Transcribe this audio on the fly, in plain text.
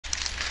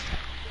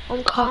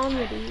on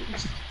comedy.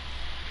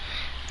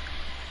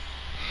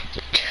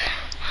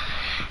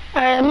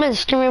 Alright, I'm been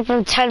streaming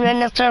for 10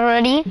 minutes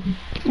already.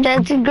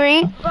 That's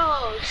great.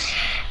 Bro,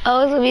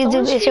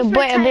 It's your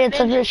boy, I'm been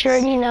for sure,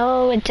 you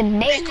know, and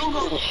today.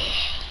 Google.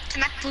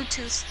 Connect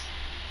Bluetooth.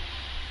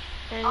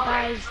 and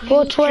guys,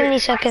 Well, 20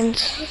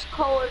 seconds. use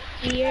code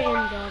FEAR in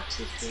the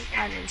PC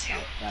item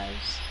shop,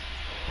 guys.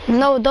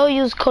 No, don't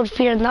use code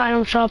FEAR in the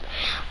item shop.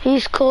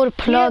 Use code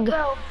PLUG. Yeah,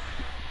 bro.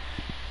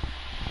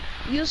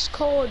 Use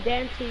code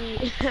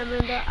Dante.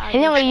 Remember?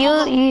 Anyway,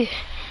 you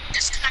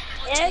Just connect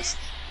Bluetooth. Yes,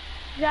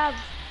 you have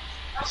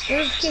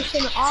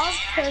notification off,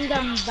 turn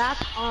them back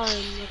on,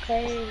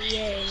 okay?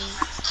 Yeah.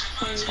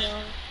 There you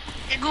go.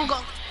 Hey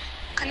Google,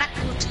 connect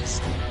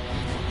Bluetooth.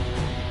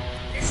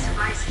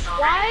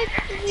 Why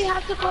do we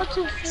have to go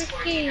to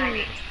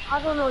freaking,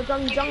 I don't know,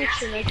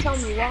 Junction, or tell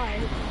me why?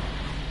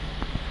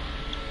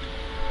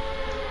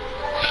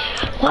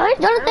 Why is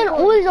Jonathan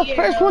always the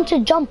first one to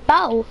jump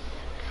out?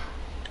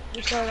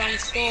 Because I'm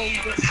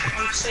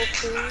so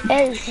cool.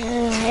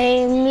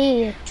 Hey,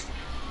 me.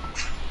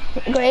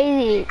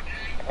 Crazy.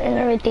 And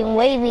everything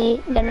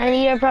wavy. Then I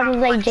need your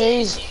problems like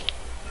Jay's.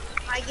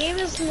 My game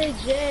is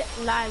legit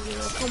lagging,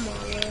 come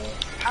on, man.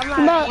 I'm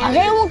Bro, not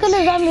they won't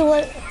gonna tell me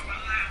what.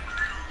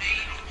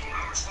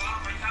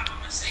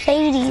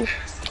 Sadie.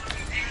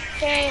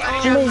 okay,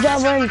 This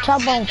job on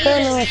top on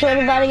film. I swear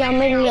to God, y'all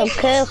make me a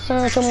kiss.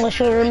 So much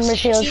sure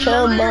miss your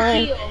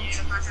turbine.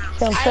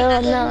 Don't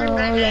feel no.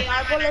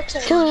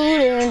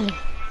 Tootin'.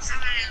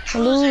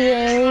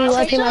 Losing.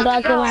 Watching my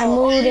dog in my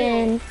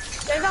moodin'.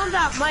 Turn down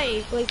that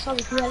mic, like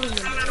something yelling in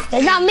it.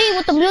 It's not me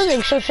with the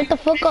music, so shut the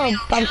fuck up.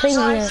 I'm singing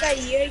So I it. said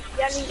you're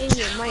yelling in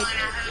your mic.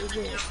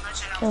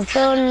 Don't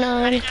feel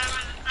none.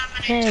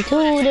 And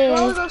Bro,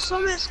 tootin'. the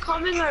summer is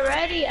coming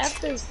already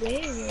after this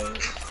game, man.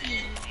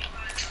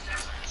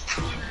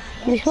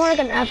 It's more like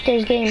an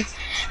after game.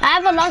 I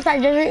have a lot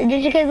that just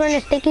in case we're in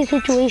a sticky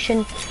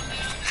situation.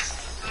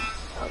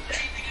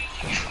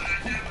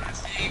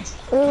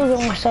 Ooh,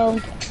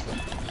 myself.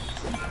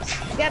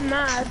 Get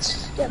mad.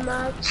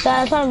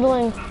 That's what I'm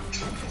doing.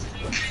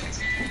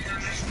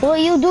 Well,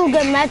 you do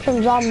get mad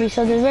from zombies,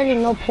 so there's really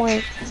no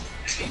point.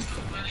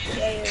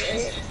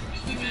 Yeah.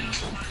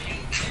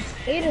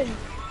 Aiden,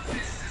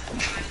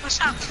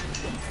 What's up?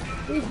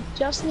 we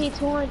just need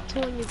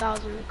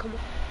 220,000. Come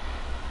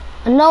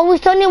on. No, we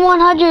still need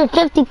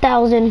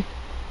 150,000.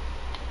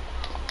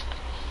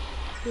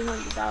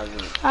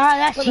 200,000.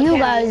 Alright, that's you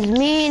guys.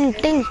 Me and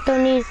things still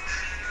need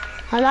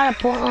a lot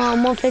of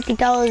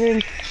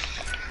 150,000.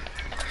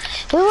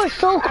 We were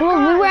so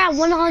close. We were at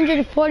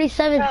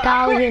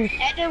 147,000. And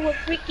then with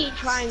freaking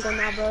triangle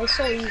now, bro. It's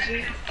so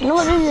easy. No,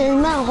 it's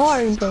not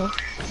hard, bro.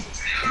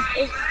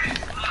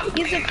 It's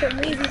easy for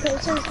me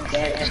because since you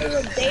get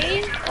a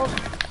day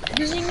of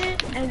using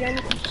it, and then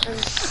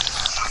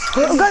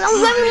Guys, I'm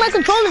grabbing my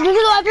controller. This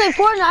is why I play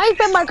Fortnite. I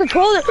grab my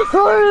controller.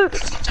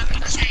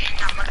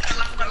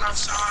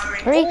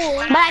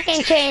 But I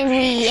can change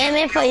me.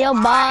 Aiming for your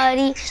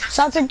body.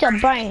 Something to your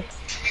brain.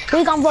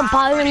 We come from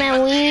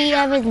Parliament, we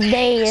every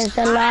day. It's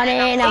a lot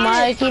and I'm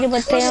already cheated,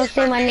 but they don't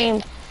say my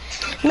name.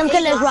 Them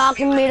killers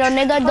rockin' me, though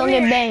niggas don't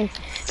get banged.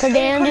 Cause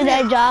they don't do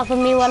that job for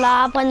me while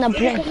I hop on the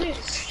plane.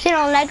 She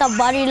don't like her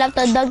body, left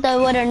the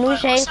doctor with her new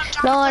shape.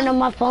 Blowing on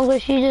my phone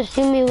cause she just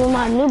see me with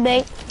my new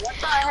babe.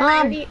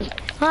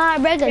 I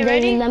break a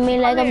day, I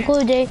mean like I'm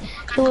Cool J.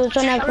 She was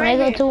trying to crack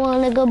her to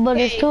one nigga, but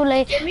it's too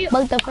late.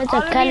 Buck the fence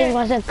of Cali,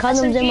 I said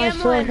condoms in my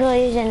sweat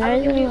clothes and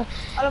everything.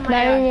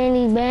 Married in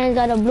these bands,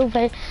 got a blue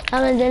face.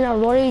 I'm in a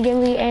Rory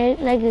Jimmy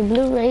ain't like the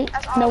Blu-ray.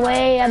 The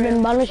way I've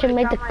been ballin' should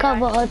make the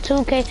cover of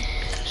 2K.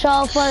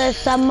 So for the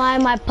summer, I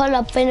might pull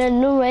up in a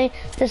new ray.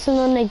 This is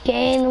on the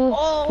game.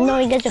 You know,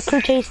 he gets a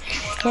crew chase.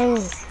 And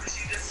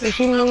you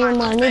see me in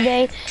my new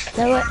day.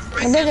 The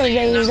bigger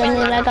days, I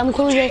mean, like I'm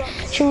Cool J.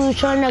 She was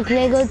trying to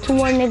nigga to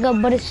one nigga,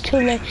 but it's too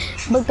late.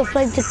 Book the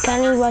flight to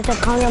Cali, watch the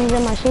condoms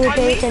in my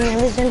suitcase, and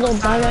every single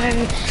dollar.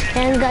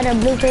 And got a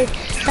blue face.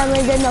 Summers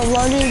in the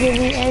Rollie, give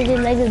me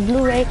engine like a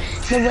Blu-ray.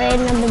 The way I've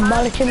been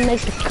ballin' should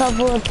make the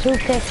cover of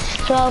 2K.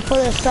 So for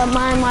the summer,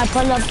 I might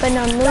pull up in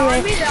a new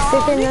ray. This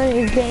is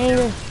on the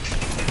game.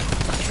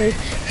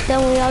 Then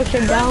we all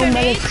sit down,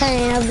 but it's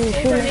kind of the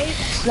shooting.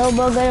 Low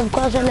burger, of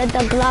course, and let the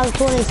Glock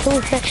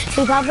 22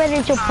 say, we pop it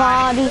at your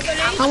party,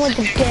 I'm with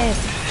the gang.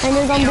 And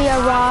there's gonna be a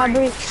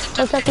robbery,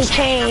 looks like a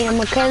chain. I'm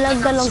a killer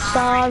girl, I'm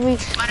sorry,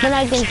 but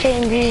I can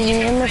change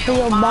it. I'm for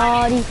your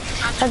body,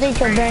 I think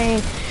your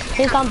brain.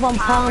 We come from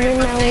pounding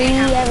and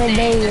we every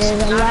day.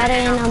 There's a lot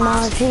in the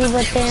mouth, but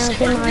they don't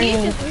say my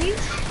name.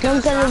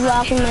 Them killers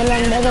rockin' me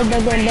like bigger,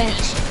 bang.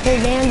 They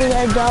damn do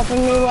that job for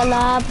me while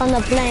I hop on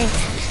the plane.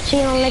 She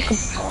don't like a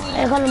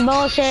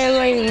bullshit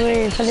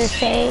right for the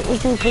sake.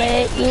 If you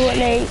play, you would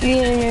like you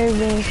and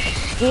everything.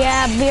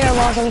 Yeah, beer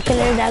while some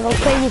killers that go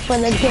crazy for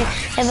the kid.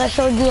 If I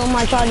showed you on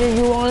my charges,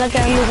 you won't look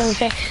at me some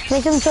shit.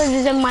 Make some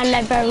choices in my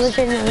life, I wish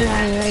it was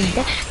like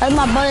that. As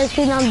my brother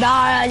seen them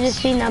die, I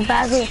just seen them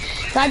pass it.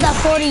 Got that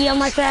 40 on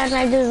my trash and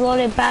I just rolled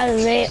it past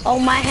it. Oh,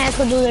 my hands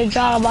could do the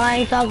job, I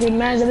ain't talking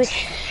man to me.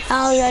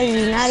 I was at the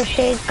United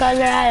States, cause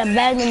they had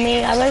abandoned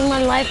me. I risked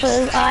my life for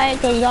this eye,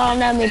 cause all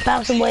let me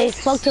pass away.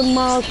 Fuck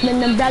tomorrow, spin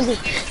them daggers.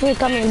 We're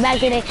coming back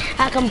today.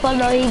 I can pull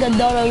the Higa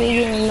Doro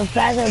region in the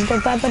fast of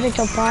the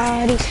presidential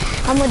party.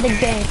 I'm with the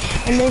gang,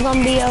 and there's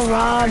gonna be a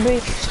robbery.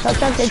 So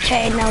tuck the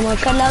chain, now my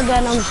color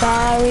gun, I'm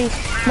sorry.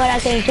 But I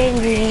can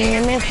change you,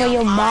 I'm in for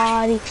your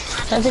body.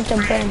 So touch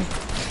your brain.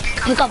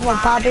 Pick up a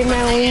poppy,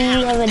 man, we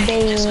every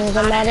day. There's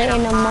a lot of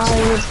in the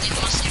morning.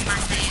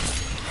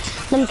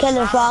 Them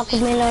killers fuck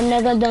with me, little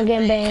nigga, don't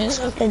get banned.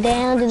 Cause they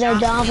don't do their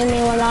job for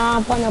me when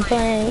I'm up on the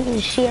plane.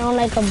 She don't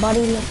like a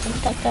buddy, look,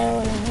 stuck there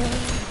with her.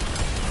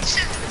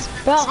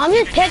 Bro, I'm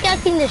just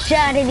pickaxing the shit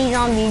out of these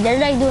zombies. They're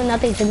like doing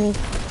nothing to me.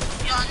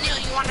 Yo, Neil,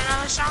 you want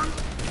another song?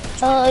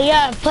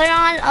 Yeah, put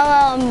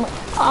on,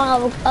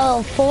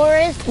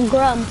 Forest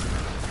Grum.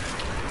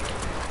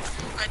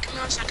 Wait, give me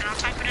 1 second, I'll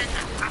type it in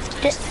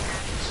after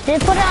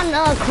Just put on,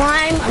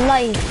 Crime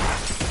Life.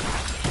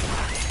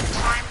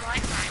 Crime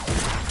Life.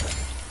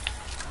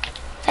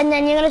 And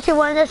then you're gonna see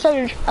one that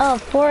says,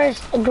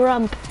 Forest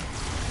Grump.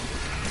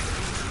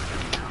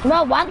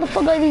 Bro, why the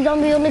fuck are these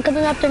zombies only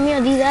coming after me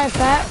or these ass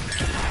fat?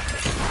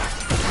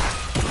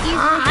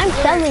 I'm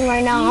selling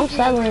right now, I'm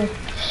selling.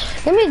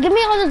 Give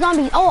me all the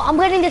zombies. Oh, I'm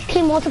getting this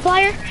team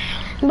multiplier.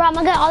 Bro, I'm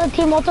gonna get all the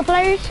team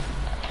multipliers.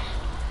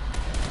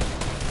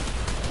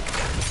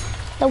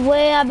 The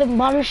way I've been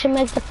bottom should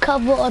make the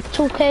cover of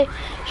 2K.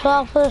 So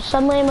after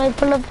somebody might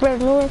pull up Red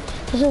Moon.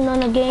 This is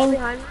not a game.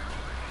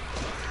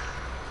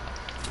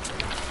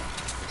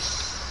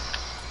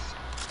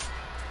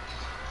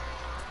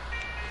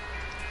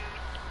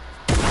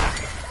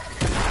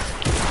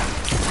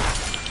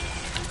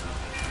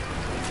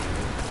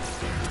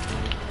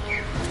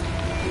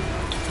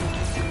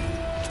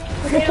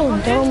 This is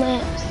dumb,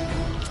 man.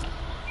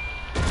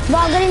 Bro,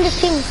 I'm getting this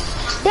team.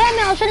 Damn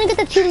it, I was trying to get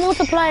the team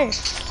multiplier.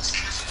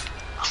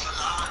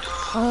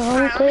 I'm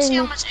Let me see how crazy.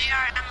 much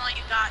AR ammo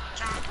you got,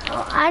 John.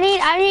 I need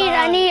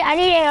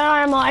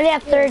AR ammo. I only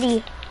have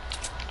 30.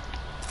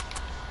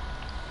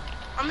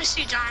 Let me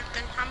see,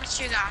 Jonathan, how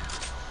much you got?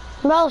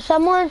 Bro,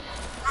 someone.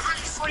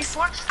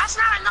 144? That's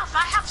not enough.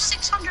 I have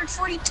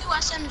 642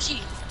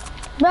 SMG.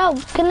 Bro,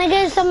 can I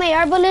get some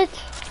AR bullets?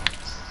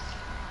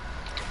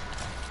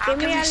 I'll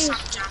give you some,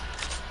 John.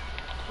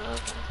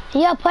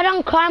 Yeah, put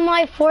on Crime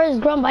Life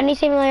Forest Grump. I need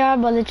some AR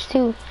bullets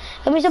too.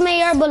 Give me some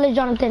AR bullets,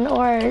 Jonathan,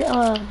 or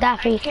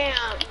Daffy. I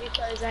can't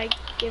because I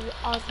give it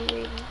all to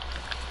Raiden.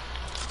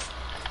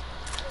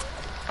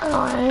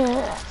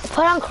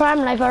 Put on Crime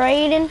Life, alright,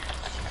 Aiden?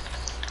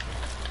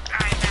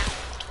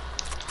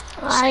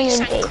 Alright, then. So you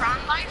said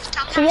Crown Life?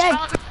 Tell me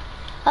how to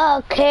spell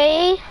it.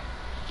 Okay.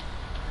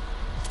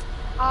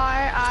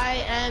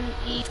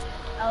 RIMELIF.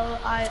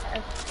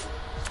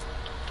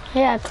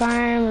 Yeah,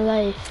 Crime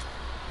Life.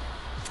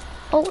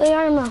 Oh,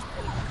 AR ammo.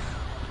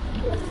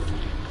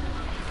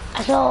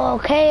 So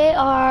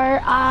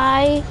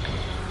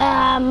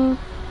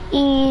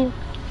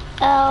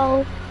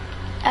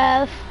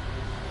KRIMELF.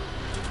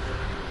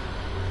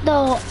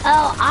 No,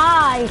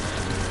 LI.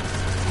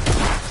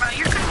 Bro,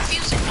 you're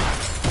confusing me.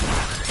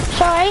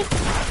 Sorry.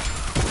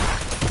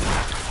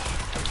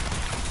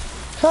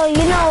 So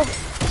you know,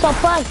 so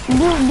plus, do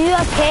you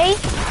have K?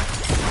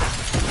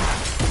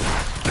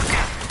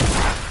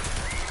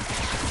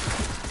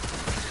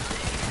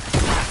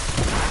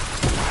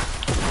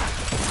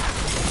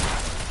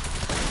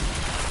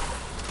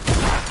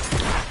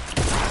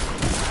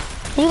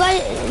 You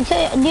guys, so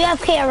do you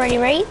have K already,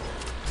 right?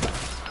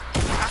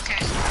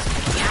 Okay.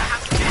 Yeah, I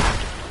have to.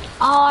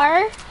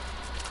 R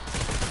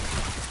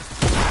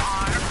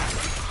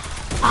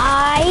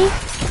I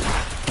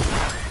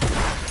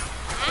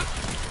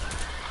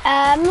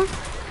M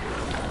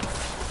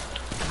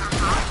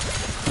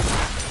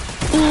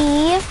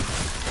E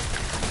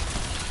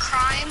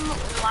Crime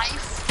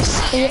Life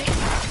CA.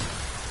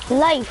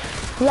 Life,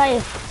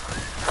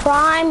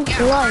 crime, Yeah,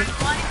 life, Crime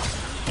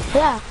Life.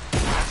 yeah.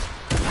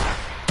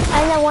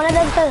 And then one of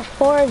them says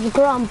Forrest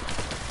Grump.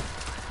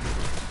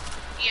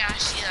 Yeah, I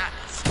see that.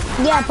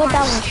 Yeah, put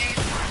that one. CA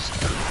Forest.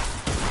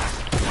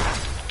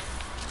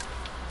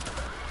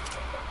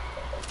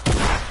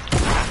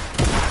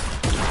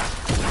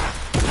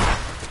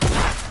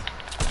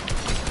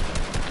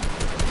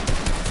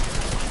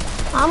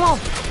 I'm on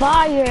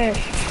fire.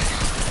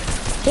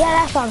 Yeah,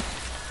 that's one.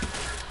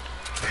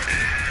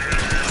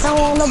 I'm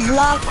on the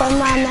block with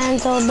my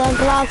mental, the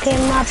Glock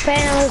in my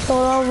pants,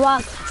 or the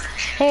rock.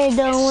 Hey,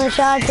 doing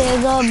shot, they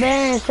go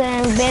bench,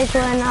 and bitch,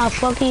 when I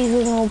fuck you,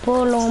 you gon'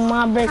 pull on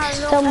my brick.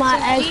 So my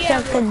ex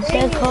check the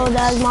dick hole,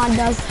 that's my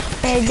dog.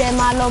 Hey, that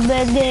my little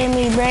bitch gave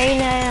me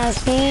brain and I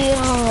see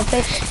on her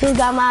face. She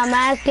got my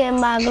mask and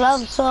my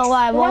gloves, so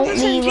I won't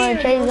leave her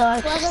trace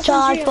on.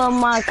 Charge for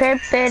my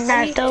crypt and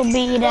I still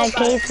be that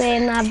case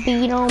when I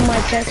beat on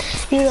my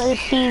chest. You can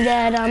see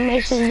that I'm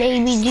Mrs.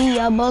 ABG.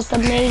 I bust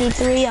up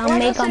 83. I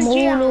make them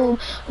Hulu.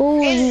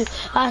 Who you?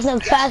 I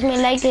snuck past me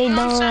like they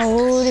don't know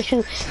who to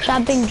shoot.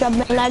 Shopping,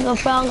 dropping like a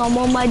frog. I'm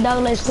on my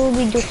dog like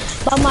Scooby-Doo.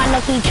 But my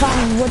lucky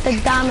charms with the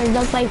diamonds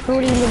look like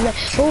Fruity Loops. Like,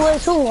 who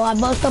is who? I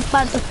bust up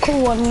at the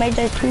cool and make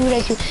that shoot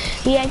at you.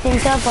 He acting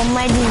tough, I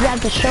might just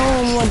have to show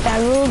him what that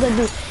Ruger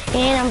do.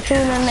 And I'm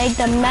shooting like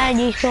the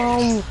magic, show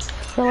him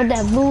what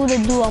that Buddha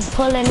do. I'm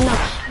pulling up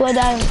with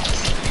that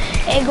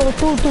ego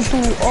two.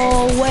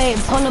 Oh wait,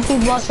 pull up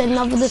people said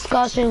enough of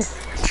discussion.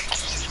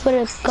 For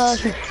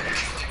discussion.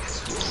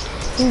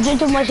 You did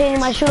too much and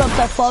my shoot up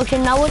the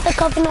function. Now with the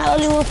cuff and I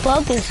only one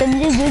fucking.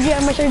 Send this video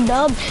and my shirt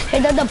dub.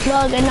 Hit up the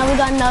plug and now we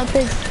got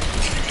nothing.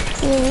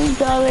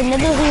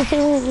 Niggas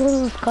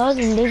who's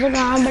cousin, they should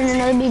have been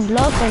another big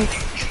bluffing.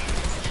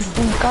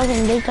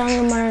 Cousin, they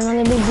talking about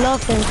another big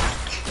bluffing.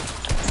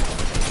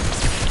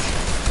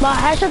 My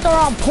headshots are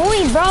on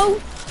point, bro.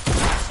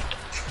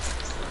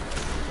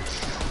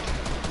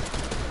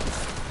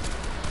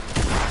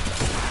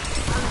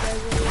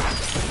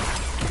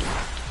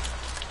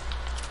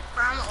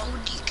 I'm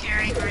OD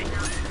carrying right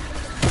now.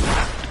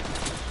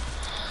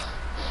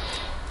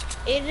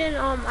 Aiden,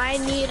 I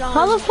need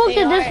How the fuck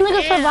did this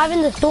nigga survive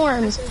in the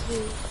storm?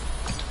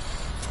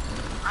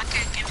 I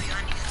can't give you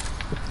any.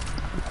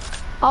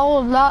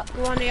 Oh, that.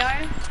 You want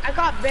AR? I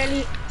got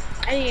barely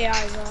any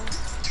AR, bro.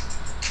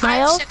 I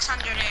have Miles?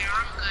 600 AR,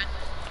 I'm good.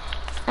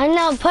 I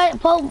know,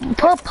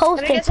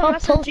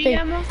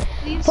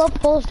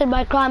 posted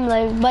by crime,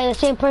 like, by the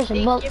same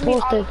person, posted.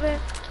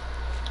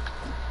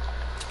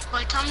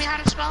 Wait, tell me how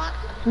to spell it.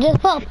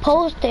 Just put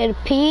posted,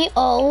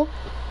 P-O.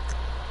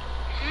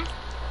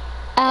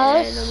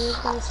 S.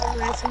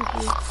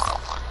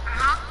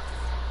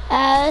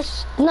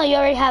 S. No, you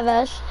already have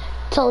S.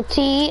 So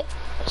T.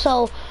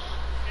 So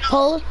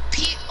post.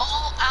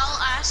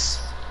 P-O-L-S.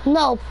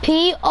 No,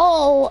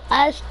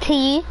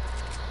 P-O-S-T.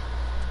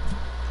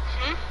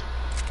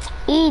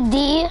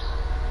 E-D.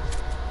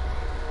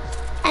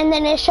 And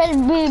then it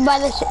should be by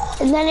the.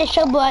 And then it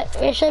should be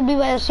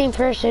by the same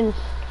person.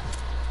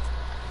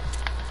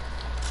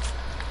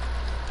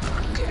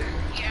 Okay.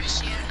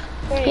 Yes, yeah.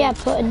 Hey, Yeah,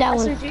 put that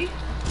one. SMG?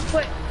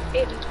 Put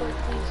Aiden,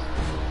 please.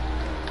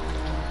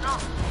 No.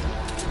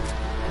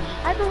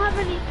 I don't have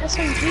any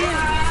SMG.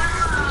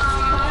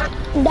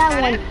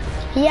 That one.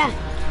 Yeah. No.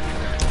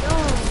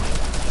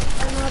 I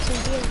don't have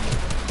SMG.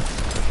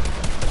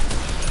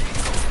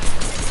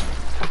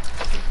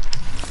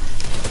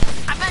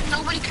 I bet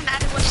nobody can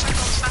edit with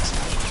circles fast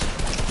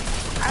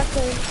enough. I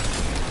could.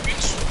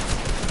 Bitch.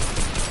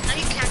 No,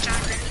 you can't,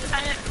 Jonathan. You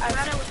edit with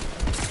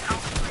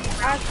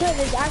I could.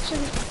 It's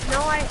actually.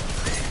 No, I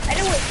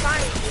did with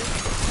fine, dude.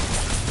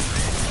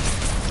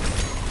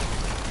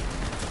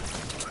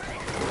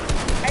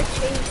 I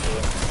changed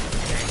it.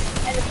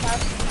 Edit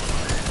fast.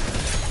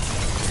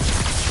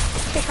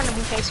 They're trying to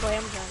be face away,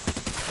 I'm done.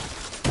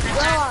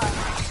 Well,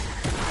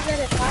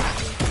 edit fast.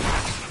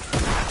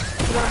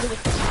 You want to do it?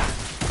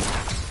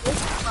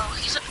 Well,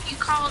 you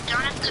call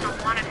Jonathan a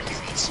wannabe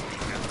face.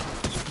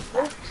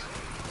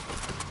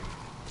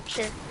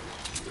 Sure.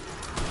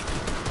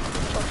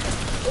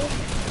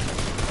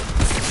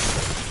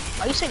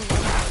 Are you saying no?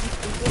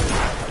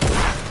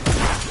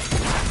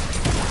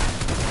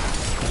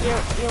 You're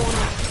one of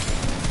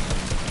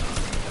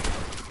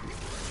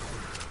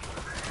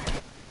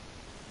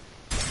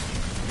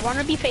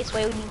wannabe face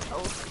way we need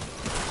told.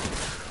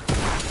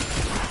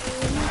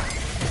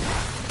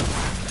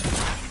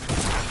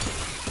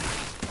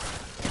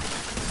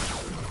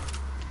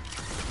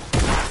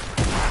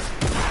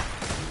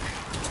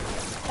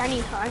 I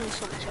need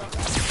so much help.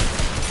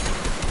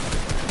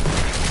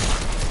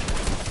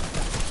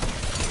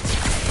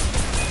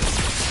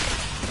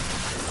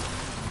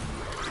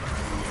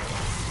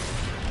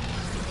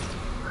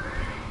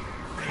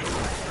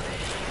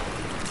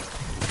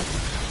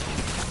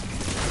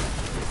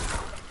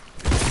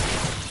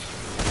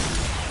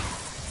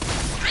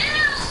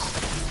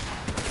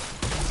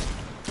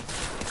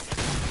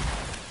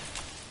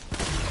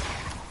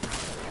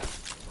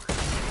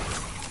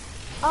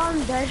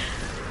 I'm dead.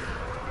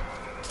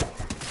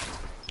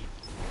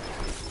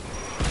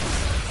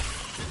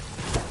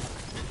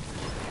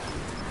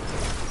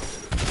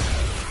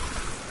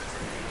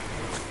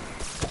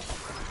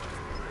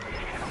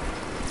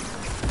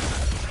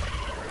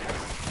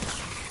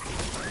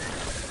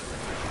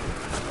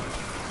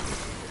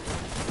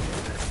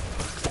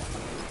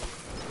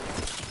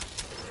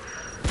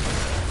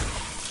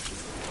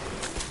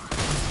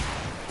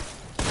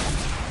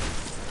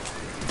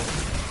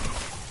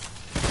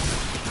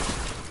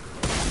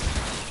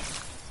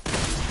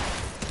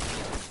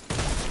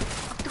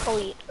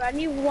 I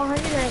need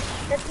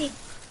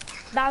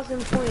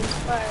 150,000 points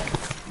for I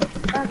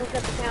have to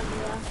get the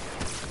camera.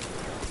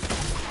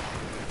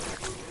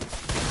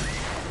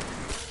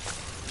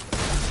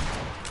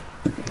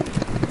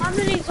 how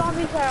many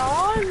zombies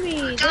are on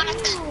me? We're gonna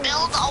Damn.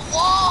 build a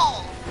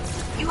wall.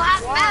 You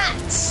have Wow.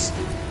 mats.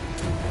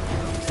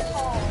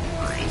 Oh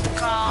my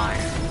god.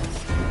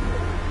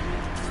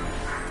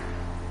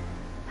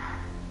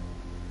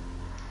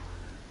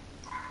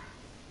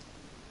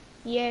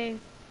 Yay.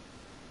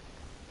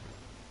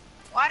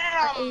 Why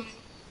did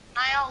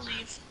Niall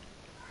leave?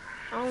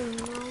 Oh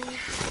no.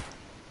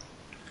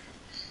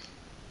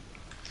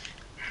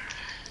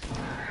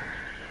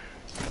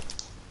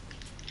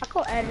 I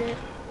could edit.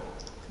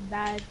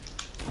 Bad.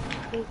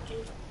 Thank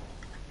you.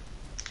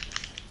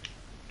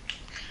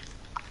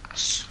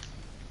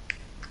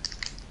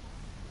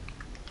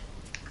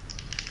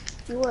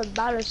 You were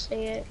about to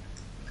say it.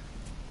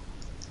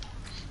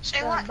 Say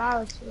You were what?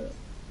 about to say it.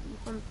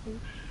 Something.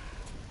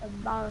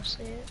 About to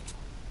say it.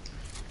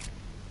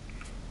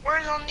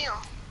 Where's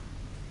O'Neal?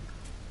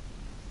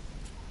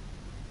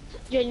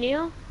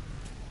 Janelle?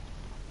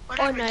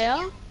 Whatever.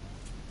 Niall?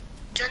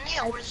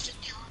 Janelle, where's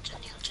Janelle?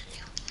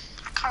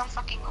 I can't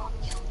fucking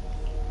O'Neal.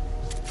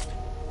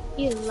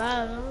 He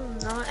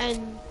left, I don't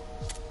know,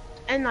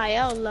 and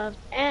Niall left,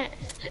 and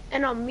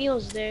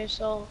Emil's there.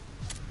 So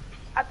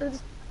after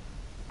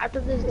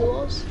this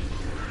duels,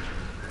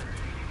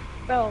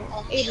 bro,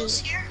 O'Neal's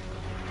here?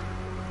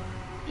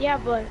 Yeah,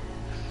 but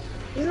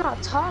he's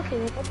not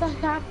talking. What the heck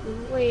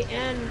happened? Wait.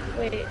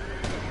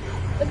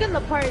 Look at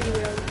the party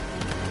room.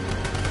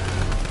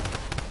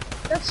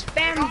 Let's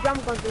spam drum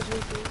guns this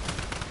weekend.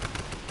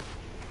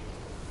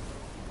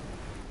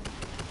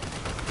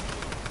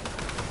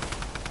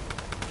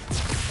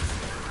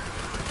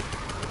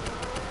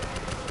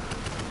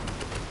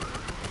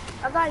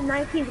 I got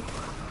 19,000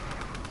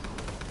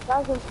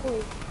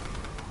 points.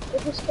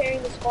 This is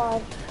carrying the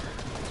squad.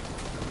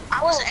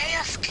 I was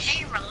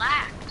AFK,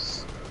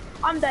 relax.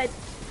 I'm dead.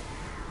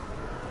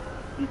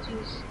 You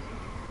choose.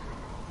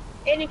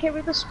 Aiden,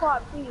 carry the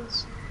squad,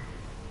 please.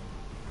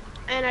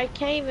 And I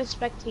can't even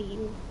spectate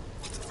you.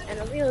 And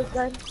I'm really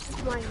good.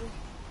 Mine.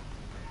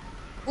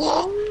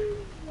 Oh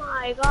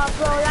my god,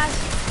 bro, that's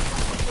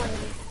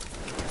funny.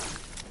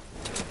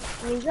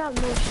 I mean, you have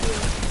no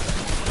shield.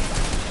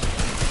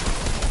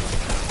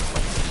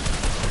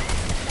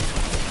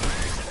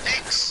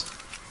 Thanks.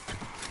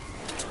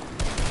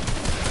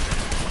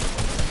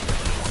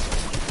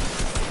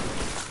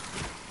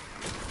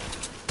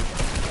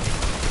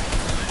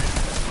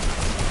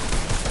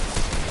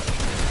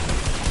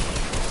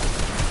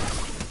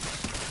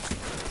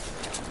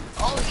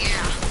 Oh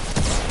yeah.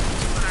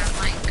 What I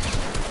like.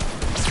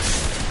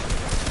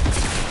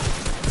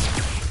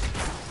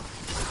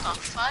 What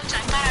the fudge? I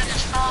thought I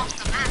just fell off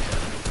the map.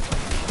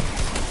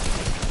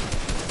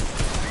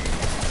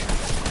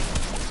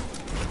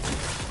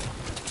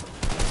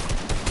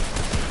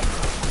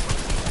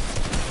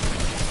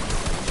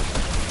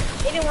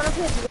 They didn't want to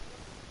play.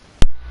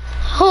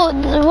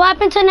 What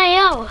happened to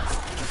Nayo?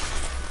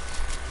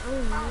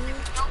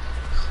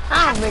 I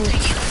don't really.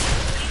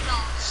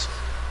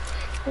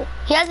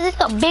 Yeah, this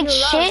is a big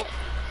shit.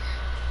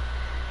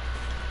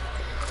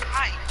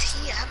 Alright,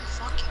 TM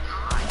fucking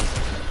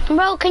high.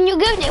 Bro, can you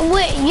give it?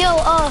 Wait, yo,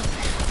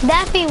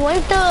 Daffy,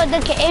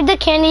 if the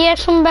candy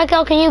axe come back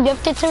out, can you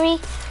gift it to me?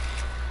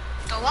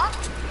 The what?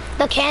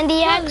 The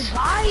candy axe? Just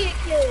buy it,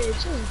 kid.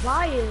 Just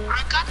buy it.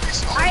 I got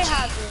this OG. I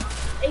have it.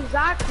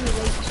 Exactly.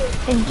 Like,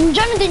 just... And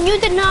Jonathan, you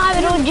did not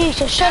have it OG,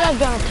 so shut up,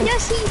 Jonathan.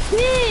 Yes, he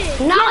did.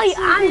 No, yes,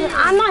 he did.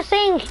 I'm not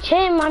saying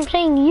him, I'm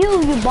saying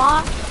you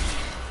bought.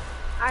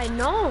 I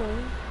know.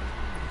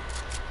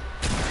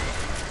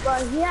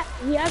 But he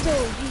has an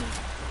OG.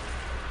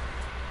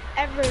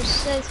 Ever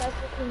since I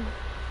fucking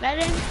met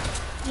him,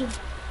 he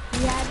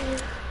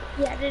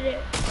added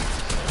it.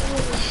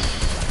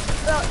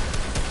 Bro,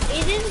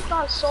 Aiden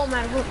got so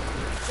mad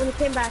when it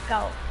came back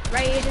out.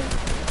 Right, Aiden?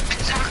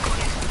 Exactly.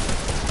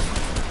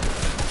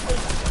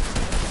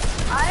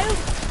 I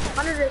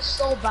wanted it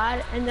so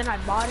bad, and then I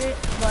bought it,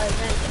 but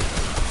then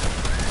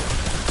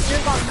he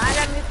got mad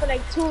at me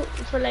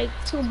for like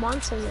 2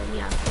 months, and then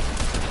yeah.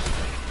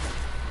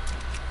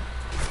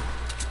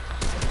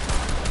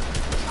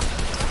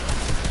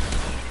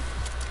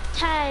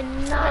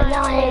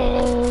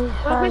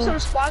 Wanna play some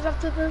squads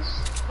after this?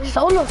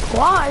 Solo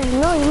squad?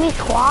 No, you mean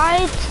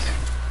squads?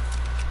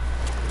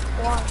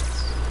 Squads.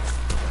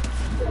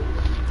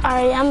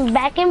 Alright, I'm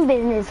back in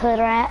business, hood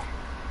rat.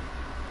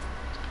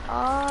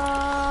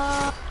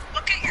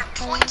 Look at your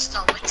points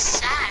though, it's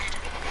sad.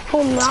 Who,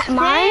 not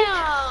mine?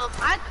 Damn,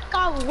 I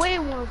got way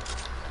more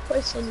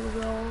points than you,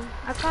 bro.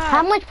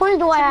 How much points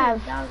do I have?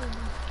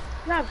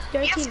 You have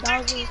 13,000.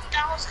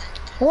 13,000.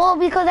 Well,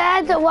 because I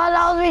had to, while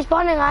I was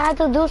respawning, I had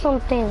to do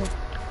something. What?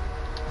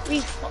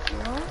 He's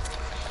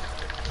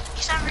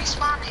not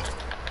respawning.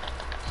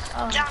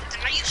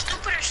 Jonathan, are you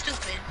stupid or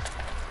stupid?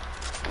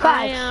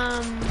 I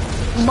am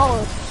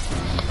both.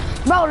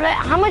 Bro,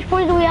 how much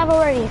points do we have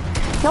already?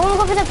 No one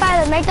go for the fat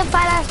ass. Make the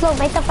fat ass low.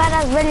 Make the fat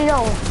ass really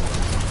low.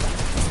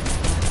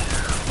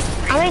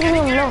 I'm making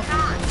him low.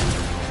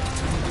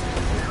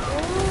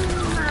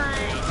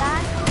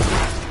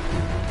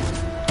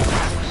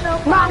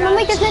 Bro, I'm gonna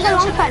make this nigga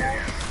long shot.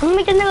 I'm gonna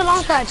make this nigga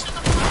long shot.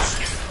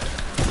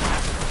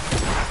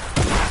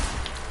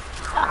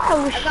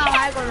 Oh, I got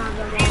high going on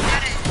them.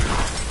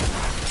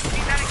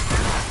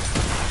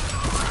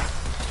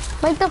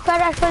 Make the fat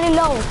ass really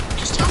low.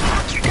 Just tell me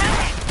what you're doing.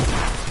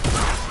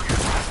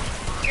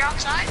 You're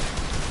outside?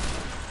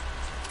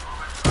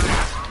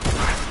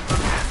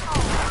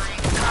 Oh my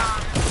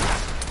god.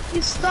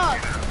 He's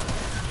stuck.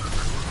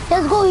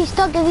 Let's go, he's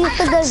stuck and he's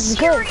stuck, that's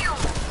good.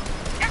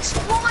 It's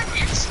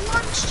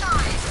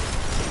lunchtime.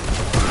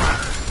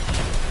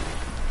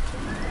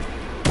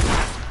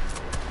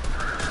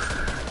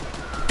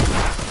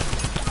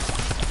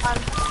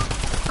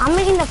 I'm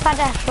making the fat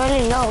ass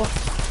really low.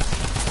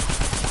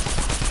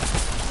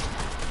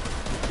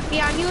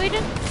 Behind you,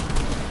 Aiden?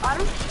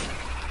 Bottom?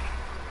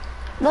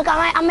 Look,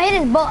 I'm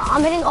hitting, but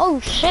I'm hitting, oh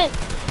shit.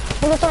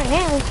 Look at our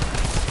hands.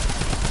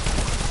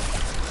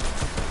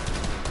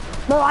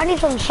 Bro, I need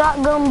some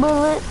shotgun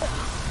bullets.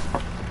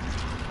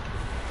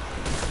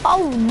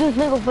 Oh, this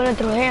nigga put it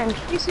through hands.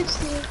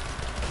 360.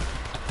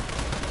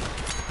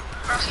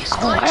 Bro, he's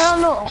Oh, I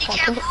don't know. He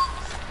can't move.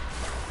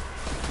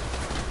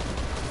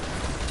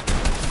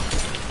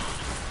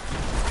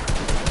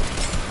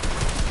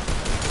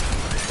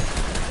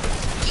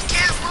 He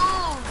can't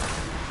move.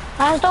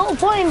 That's the whole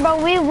point, bro.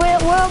 We're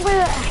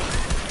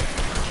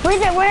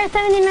at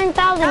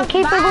 79,000.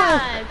 Keep it going.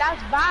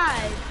 That's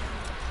bad.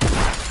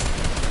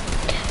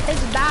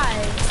 It's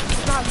bad.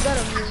 It's not good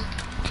of you.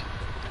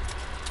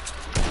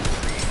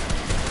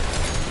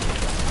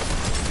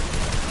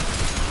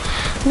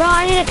 Bro,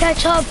 I need to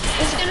catch up.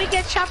 It's gonna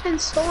get chopped in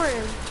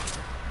storm.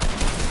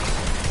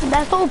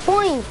 That's the whole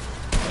point.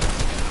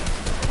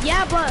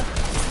 Yeah, but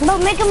Bro,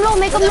 make him low,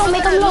 make him low,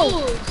 make him low.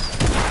 lose.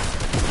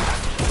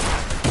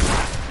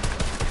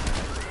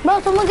 Bro,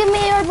 someone give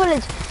me AR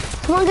bullets.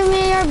 Someone give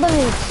me AR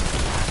bullets.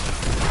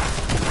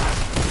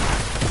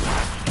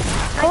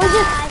 I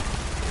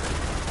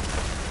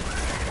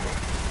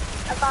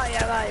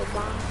got you,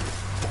 mom.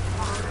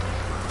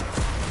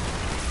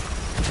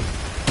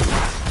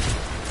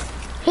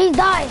 He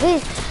died. They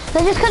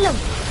just killed him.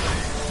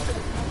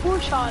 Who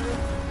shot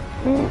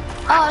him?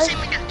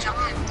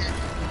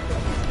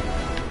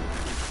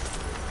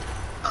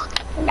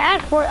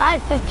 That's for I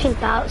had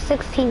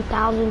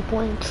 16,000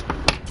 points.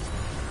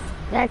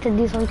 That's a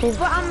decent thing.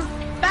 But I'm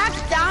back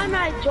down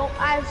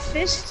at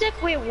fish stick.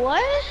 Wait,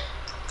 what?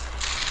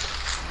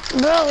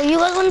 Bro, you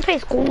guys wanna play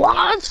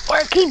squads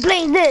or keep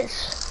playing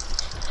this?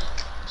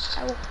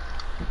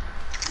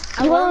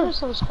 I want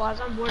some squads.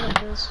 I'm bored of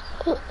this.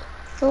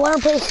 You wanna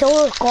play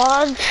solo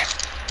squads?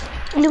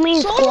 You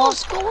mean Solo squads?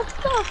 squad? What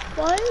the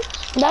fuck?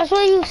 That's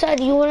what you said.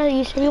 You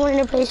said you wanted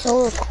to play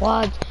solo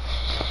squads.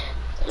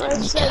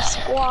 I said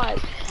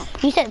squad.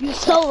 You said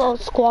solo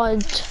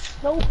squads.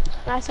 Nope.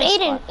 I said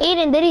squad.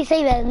 Aiden, did he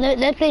say that?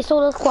 Let's play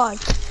solo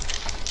squads.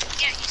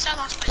 Yeah, he said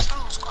let's play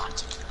solo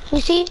squads.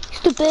 You see?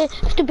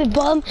 Stupid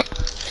bum.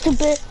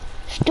 Stupid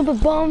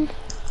bum.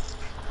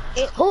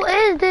 Who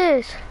is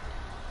this?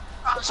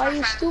 Are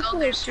you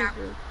stupid or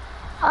stupid?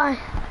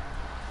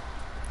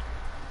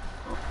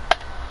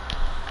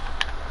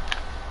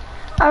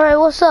 Alright,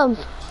 what's up?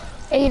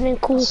 Aiden,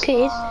 cool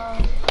kid.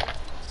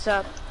 What's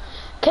up?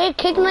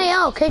 Kick Night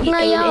L, kick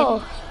Night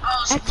L.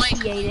 Oh, it's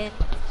Blake. Aiden.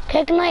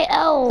 Kick Night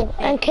L,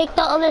 and kick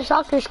the other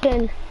soccer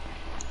skin.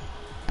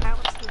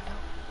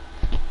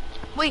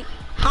 Wait,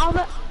 how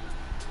the...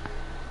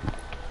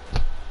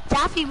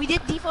 Daffy, we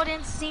did default in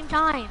at the same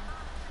time.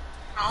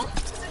 No?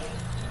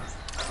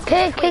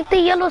 Kick the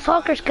yellow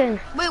soccer skin.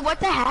 Wait, what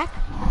the heck?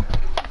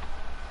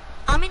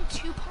 I'm in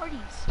 2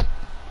 parties.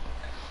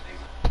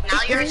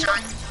 Now you're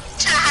done.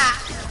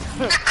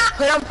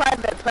 Put on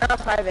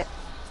private.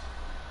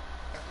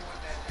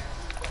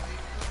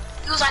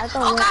 He was like,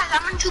 oh guys,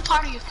 I'm in 2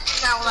 parties.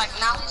 Now we're like,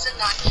 now he's in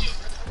that.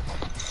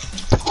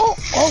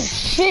 Oh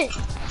shit.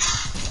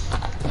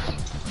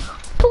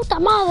 Puta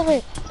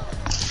madre.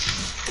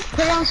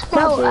 Put on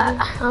squad,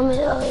 No,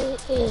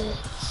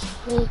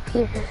 baby.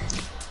 Peter.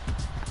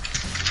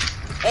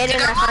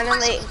 Aiden,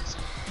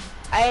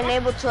 I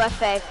enabled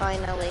 2FA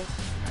finally.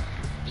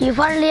 You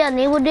finally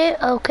enabled it?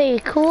 Okay,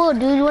 cool.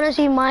 Dude, you wanna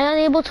see my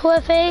unable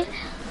 2FA? You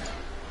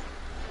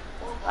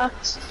want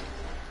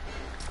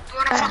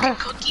a fucking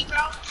cookie, bro?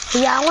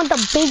 Yeah, I want the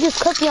biggest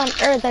cookie on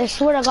earth. I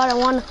swear to God, I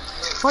want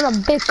a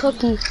big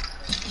cookie.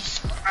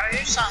 Bro,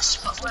 you're sus,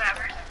 but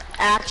whatever.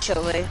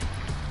 Actually.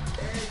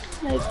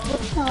 Like, what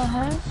the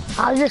heck?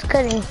 I was just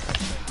kidding.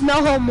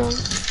 No homo.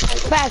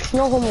 Facts,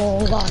 no homo,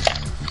 oh God.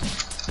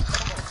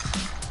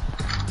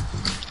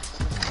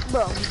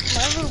 Bro,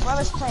 my little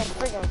brother's playing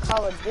freaking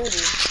Call of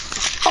Duty.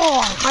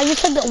 Oh, I just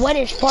said the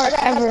wettest part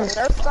ever.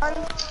 Nerf gun.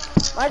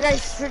 My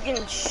guy's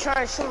freaking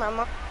trying to shoot my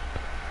mom.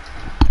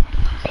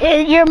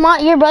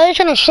 Your brother's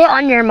trying to shit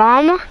on your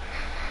mom?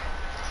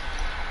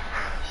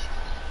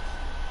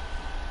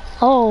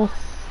 Oh.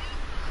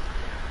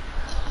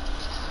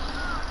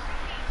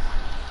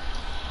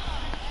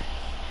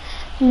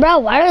 Bro,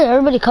 why is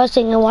everybody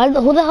cussing? And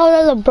who the hell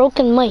has a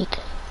broken mic?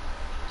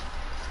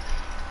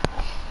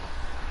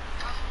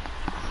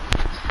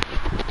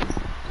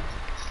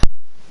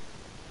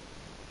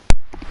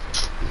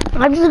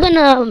 I'm just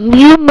gonna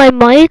mute my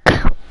mic.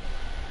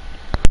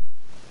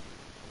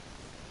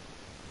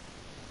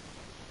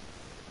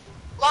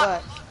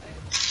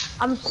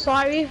 I'm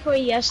sorry for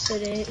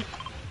yesterday.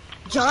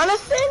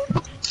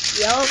 Jonathan?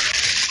 Yup.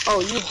 Oh,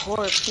 you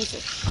horror piece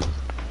of shit.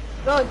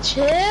 Bro,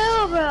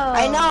 chill, bro.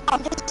 I know,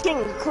 I'm just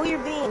kidding. Cool your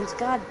beans,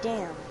 god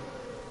damn.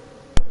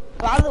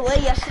 By the way,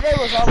 yesterday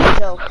was all a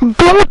joke.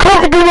 Don't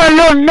talk to my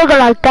little nigga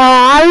like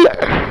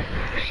that.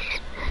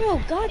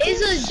 Bro, god damn.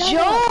 It's a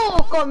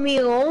joke on me.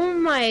 Oh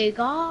my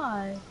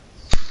god.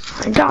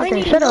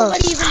 Jonathan, shut up.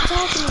 Nobody even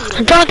talking to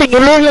you. Jonathan, you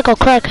look like a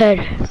crackhead.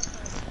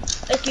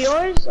 Like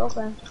yours?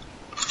 Okay.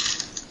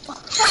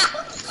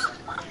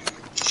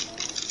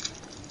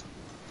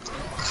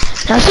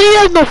 Now see you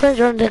have no friends,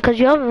 Jonathan, because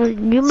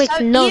you make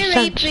Stop no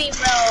irritating sense.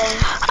 me, bro.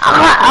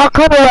 I'll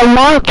come with a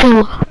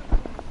molecule.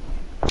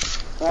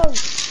 Bro,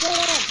 shut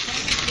up.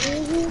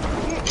 You're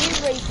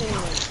erasing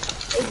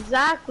me.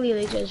 Exactly,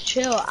 like just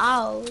chill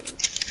out.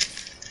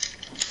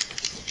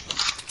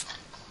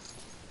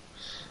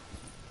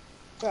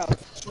 Bro,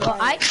 Well,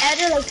 I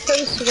added like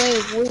face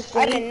wave.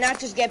 I did not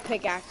just get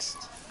pickaxed.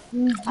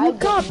 You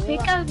got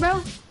pickaxe,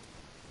 bro?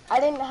 I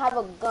didn't have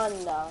a gun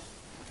though.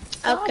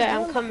 Okay,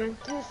 I'm coming.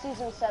 Do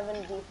season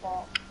 7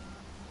 default.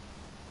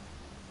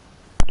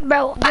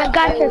 Bro, I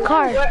got your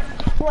card.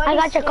 I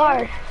got your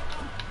card.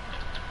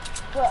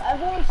 Bro,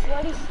 everyone's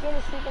sweaty skin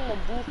is freaking the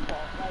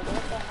default. Like,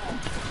 what the hell?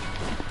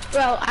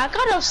 Bro, I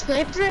got a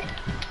sniper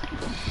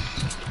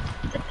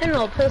and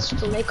a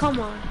pistol. Like, come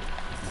on.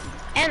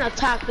 And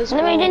attack this.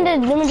 Let me drink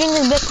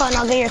this Bitcoin.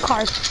 I'll get your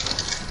card.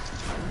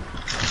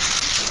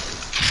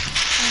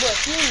 Bro,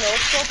 if you know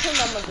something,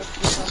 I'm gonna just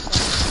do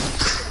something.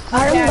 I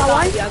got one.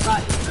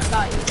 I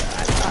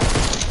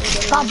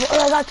got you.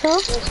 I got two.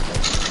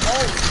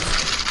 Oh,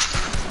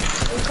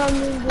 I'm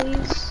coming,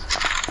 please.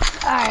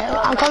 Alright,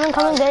 I'm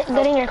coming,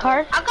 getting your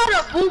card. I got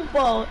a boom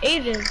ball,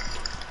 Aiden.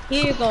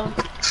 Here you go.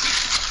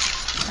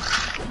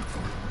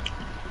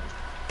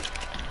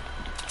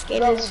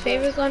 Aiden's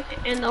favorite gun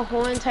in the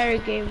whole entire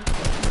game.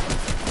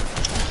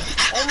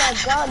 oh my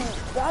god,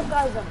 that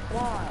guy's a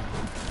bot.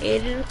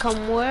 Aiden,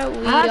 come where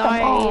we I have the are,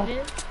 ball.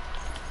 Aiden.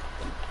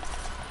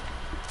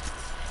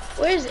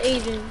 Where's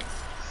Aiden?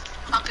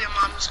 Up your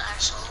mom's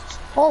asshole.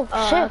 Oh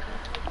shit.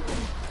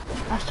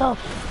 That's tough.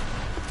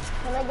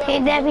 Can I get Hey,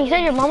 Dad, you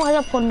said your mama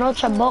has a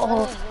pornocha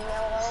butthole.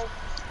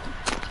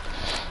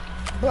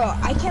 Bro,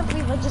 I can't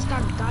believe I just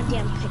got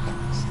goddamn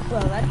pickaxe. Bro,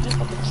 that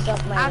default could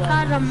stuff my I leg.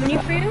 got a mini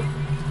for you.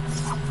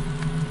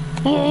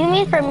 You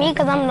mean for me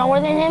because I'm lower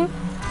than him?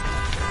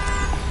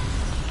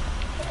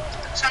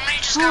 Somebody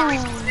just got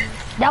recruited.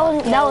 That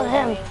was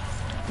him.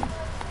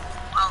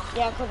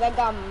 Yeah, because I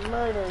got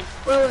murdered.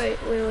 Wait.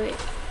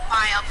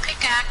 By a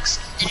pickaxe.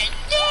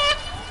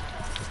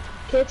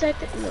 Kids, I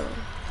think no.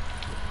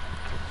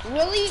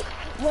 Really?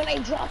 When I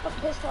drop a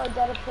pistol, I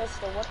get a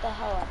pistol. What the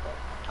hell happened?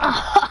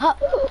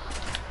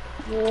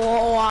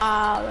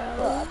 Wow, Bro,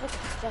 bro. I just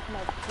stuck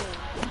my pin.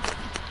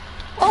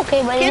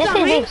 Okay, but this is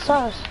big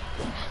sauce.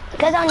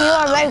 Get on you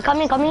already.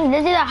 Coming.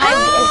 This is a high.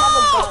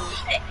 Oh,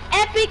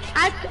 Epic!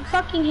 I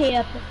fucking hate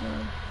Epic,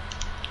 man.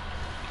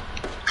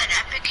 An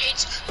epic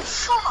hates.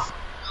 Fuck.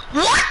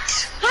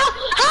 What?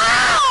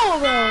 How,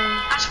 bro?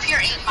 That's pure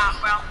aimbot,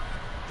 bro.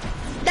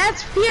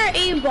 That's pure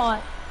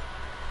aimbot.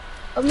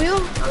 Emil?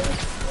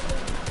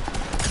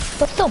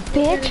 What's up,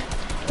 bitch?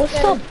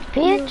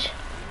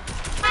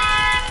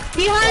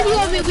 Behind you,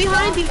 Emil.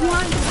 Behind you.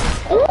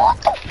 What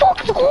the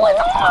fuck's going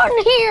on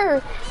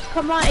here?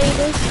 Come on,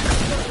 Aiden.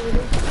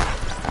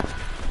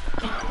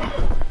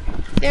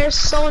 They're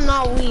so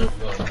not weak.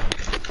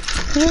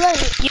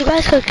 You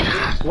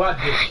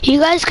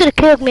guys could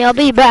kick me. I'll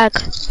be back.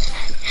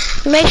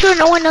 Make sure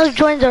no one else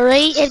joins,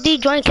 alright? If they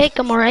join, kick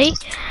them, alright?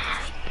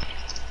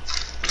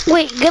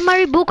 Wait, get my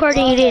reboot card,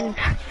 Aiden.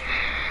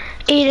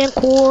 Aiden,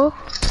 cool.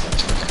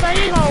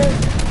 Starting a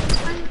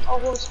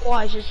whole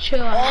squad, just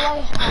chill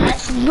out.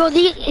 Bro,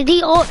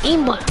 they all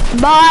aimbot.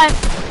 Bye.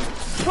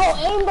 Bro,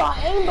 aimbot,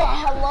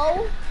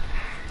 hello?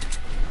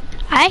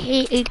 I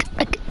hate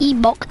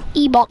E-Bok.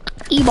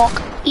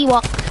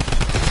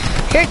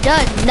 You're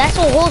done. That's a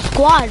whole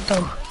squad,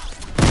 though.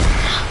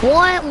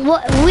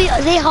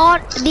 They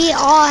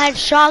all had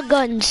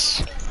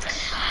shotguns.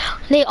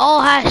 They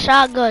all had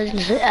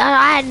shotguns.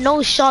 I had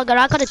no shotgun.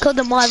 I could have killed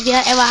them all if they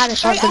ever had a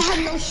shotgun. I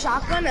had no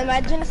shotgun.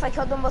 Imagine if I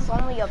killed them with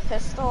only a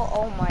pistol.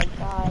 Oh my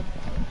god.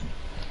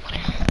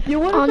 You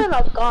would have been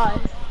a god.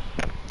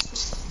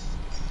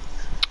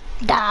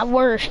 The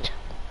worst.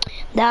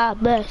 The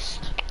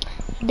best.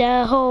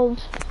 The whole.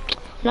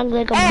 Look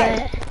like a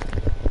bat.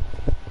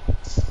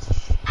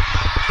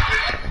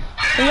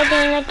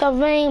 Looking like a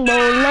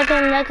rainbow,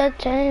 looking like a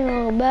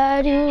tango,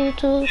 bad you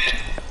too.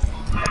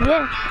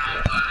 Yeah.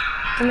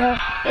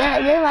 Yeah,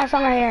 this is my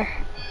song right here.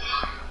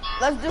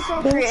 Let's do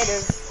some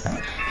creative.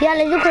 Yeah,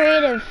 let's do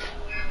creative.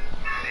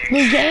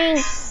 The game.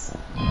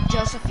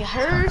 Joseph, you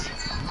heard?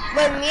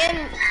 But me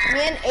and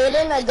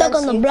Aiden are Stuck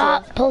on the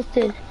block,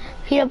 toasted.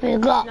 Heat up his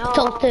Glock,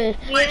 toasted.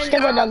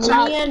 Stick with the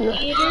Glock. Me and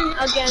Aiden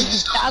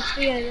against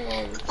Daffy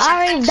and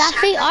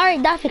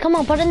Alright, Daffy, come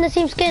on, put in the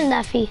same skin,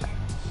 Daffy.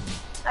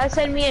 I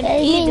said me and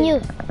Hey, me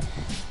Aiden.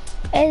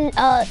 and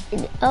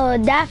you.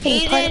 And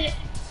Daffy. Aiden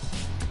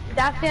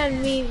Daffy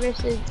and me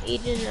versus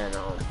Aiden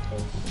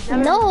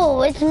and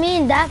No, it's me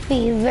and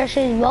Daffy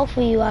versus both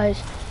of you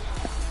guys.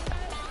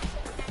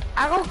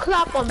 I don't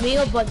clap on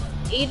Mio, but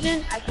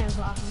Aiden, I can't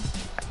clap him.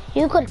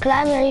 You could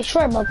clap me, are you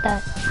sure about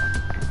that?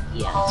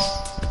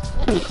 Yes.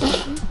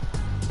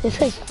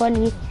 This is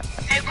funny.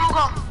 Hey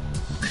Google,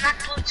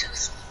 connect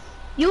Bluetooth.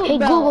 Hey,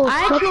 Bro, Google, I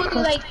shut told you up.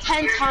 like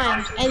 10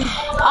 times, and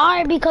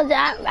Alright, because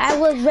I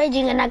was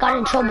raging and I got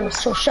in trouble,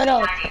 so shut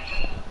up.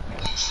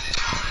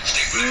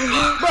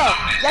 Bro,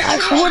 I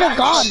swear to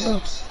God,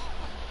 bro.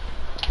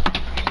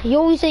 You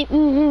always say,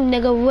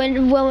 nigga,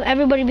 when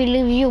everybody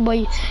believes you, but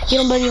you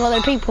don't believe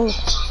other people.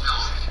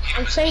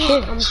 I'm saying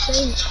other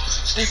words.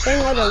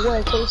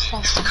 everybody go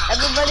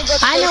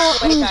to I know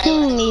the what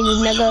means,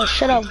 nigga.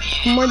 Shut up.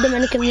 I'm more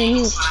Dominican than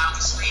you.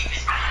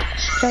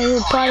 So you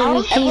probably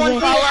Everyone TV. follow me.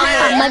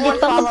 I'm about to Everyone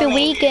fuck up follow your me.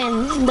 weekend.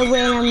 The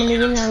way I'm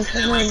living on.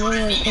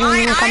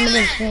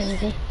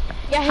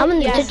 I'm in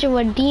the kitchen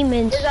with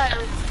demons.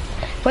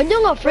 We're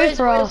doing a free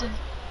for all.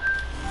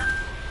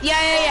 Yeah.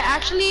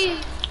 Actually,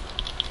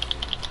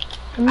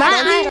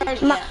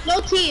 no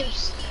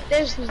teams.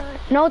 There's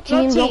No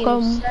teams.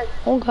 teams.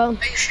 Okay. Are you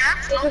sure?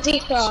 there's a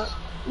free-for-all.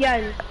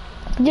 Yeah.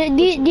 You don't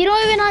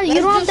even have.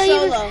 You don't have to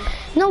even.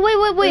 No,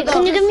 wait.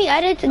 Can you give me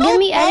edits? Give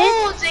me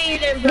edits.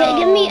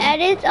 Give me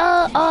edits.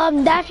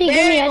 Daffy,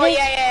 give me edits.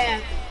 Yeah.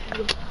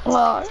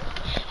 Well,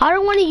 I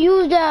don't want to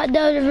use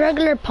the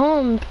regular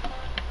pump.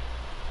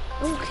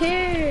 Who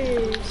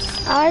cares?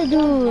 I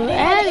do.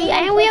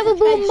 And we have a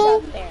boom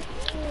boom.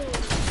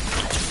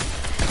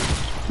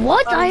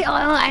 What?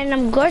 And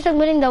of course I'm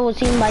getting double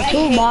teamed by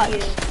two bots.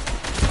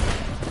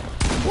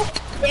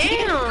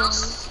 Damn.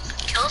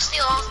 Kill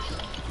steal.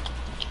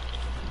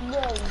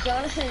 Bro,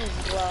 Jonathan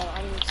is low,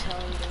 I'm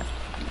telling you.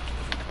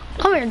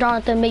 Come here,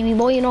 Jonathan, baby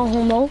boy. You know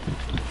homo.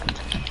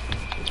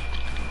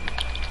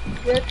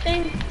 Good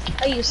thing?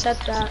 Oh, you said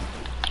that.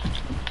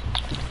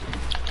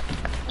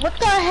 What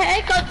the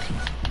heck?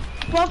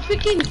 Bro,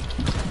 freaking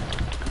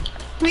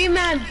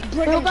 3-man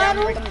Bring him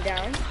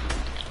down.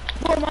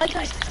 Bro, my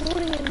guy's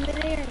floating in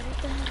midair. What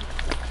the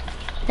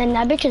hell? And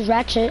that bitch is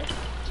ratchet.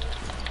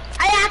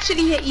 I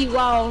actually hit you.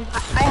 Wow.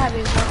 I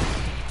haven't.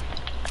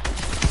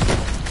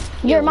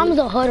 Your mom's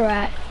a hood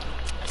rat.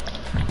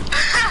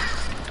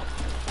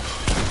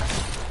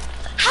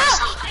 How?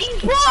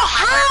 Bro,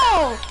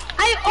 how?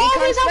 I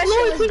always have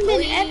lower team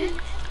than ever.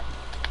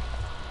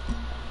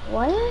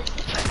 What?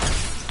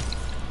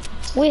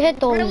 We hit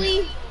those.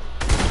 Really?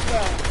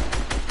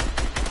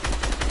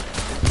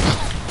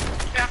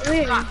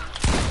 Really?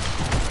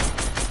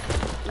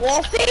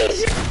 Wolfies!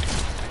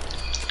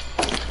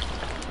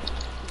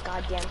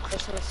 Goddamn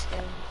Christmas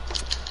skin.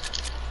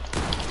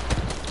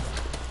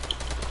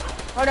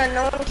 Hold on,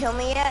 no one kill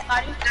me yet?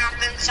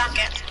 Then suck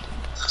it.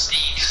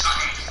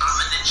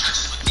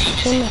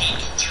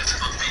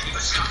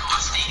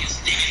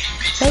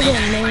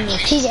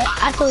 TJ,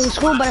 I still in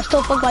school, but I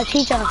still fuck my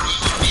teacher.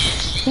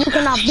 You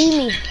cannot beat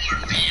me.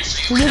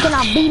 You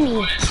cannot beat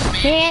me.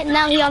 Yeah,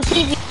 now he on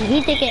TV.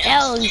 He taking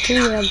L's to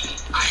him.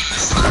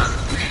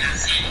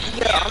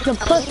 The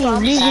pussy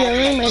DJ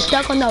room is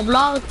stuck on the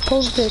blog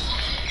posted.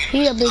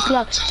 He a big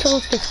clock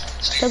toasted.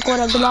 Stuck on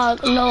the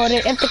blog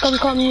loaded. If they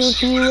come you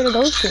see you with a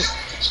ghosted.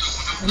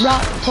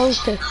 Block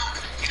posted.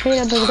 He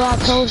a big block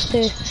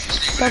toasted.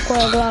 Stuck on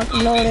the block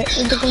loaded.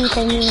 If they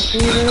come you see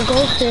you with a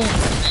ghosted.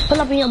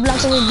 Pull up in your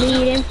block and we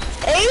bleeding.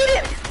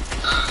 Aiden!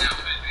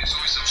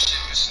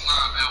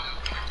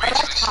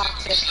 That's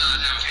toxic.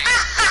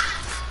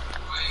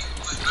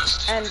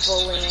 And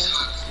bullying.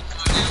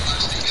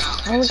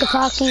 I'm with the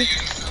cocky.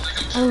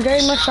 I'm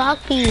very much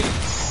cocky.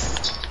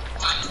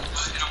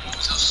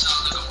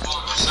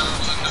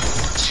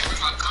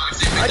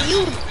 Are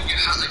you?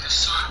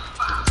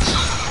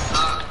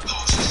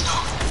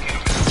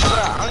 Bro,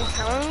 I'm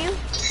telling you,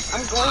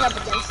 I'm going up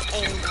against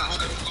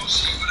aimbot.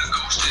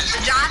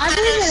 I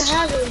don't even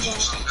have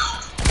aimbot.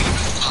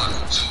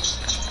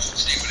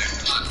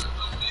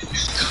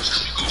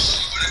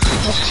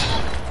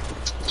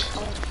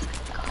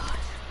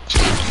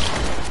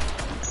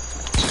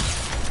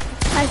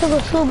 I still go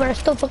to school, but I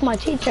still fuck my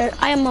teacher.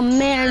 I am a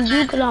man.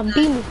 You cannot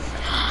beat me.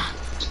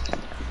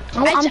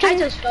 I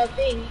just felt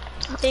being.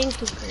 Thank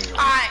you.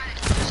 Alright.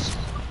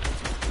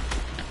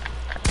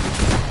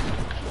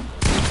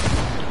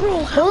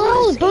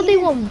 Bro,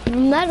 building with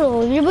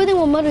metal. If you're building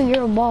with metal,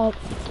 you're a ball.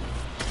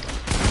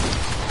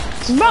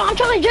 Bro, I'm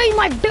trying to show you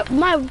my.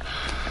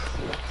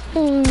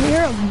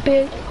 You're a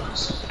bitch.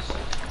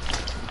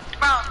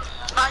 Bro,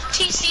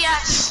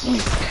 TCS.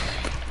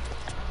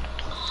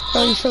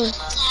 Bro, you so.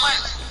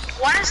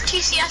 What is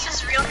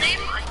TCS's real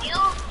name?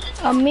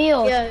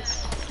 Emil.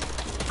 Yes.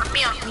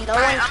 Emil. No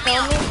one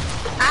kill me?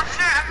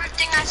 After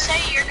everything I say,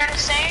 you're gonna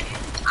say,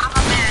 I'm a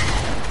man.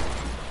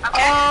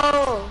 Okay?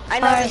 Oh, I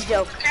know this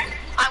joke. Okay?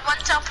 I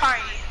went to a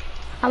party.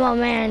 I'm a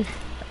man.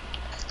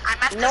 I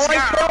met No this one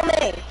girl. kill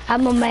me.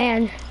 I'm a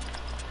man.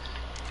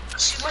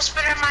 She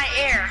whispered in my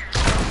ear.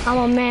 I'm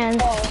a man.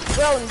 Oh,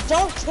 bro,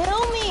 don't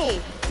kill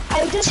me.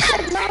 I just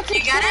said not to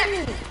You got kill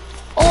it? me.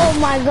 Oh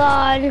my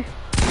god.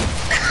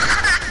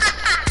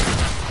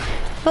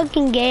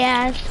 Fucking gay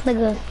ass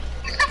nigga.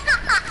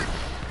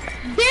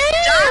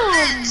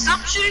 Jonathan,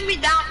 stop shooting me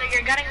down or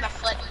you're getting the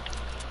foot.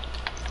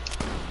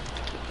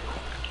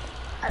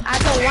 I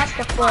don't want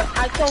the foot.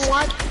 I don't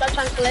want the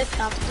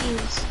chancleta,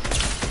 please.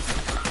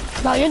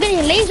 Bro, you're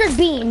getting laser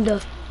beamed.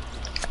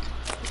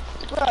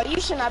 Bro,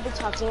 you should not be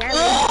talking.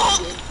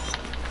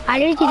 I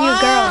didn't give you a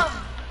girl.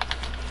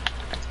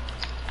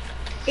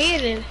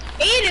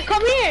 Aiden,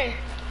 come here.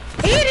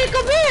 Aiden,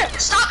 come here.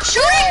 Stop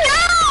shooting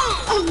down!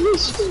 Oh,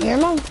 shit. Your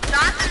mom.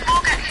 Jonathan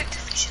will get kicked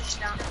if he shoots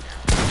down.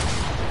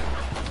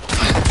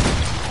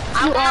 I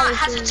will not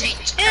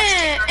hesitate.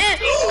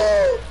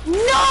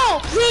 No,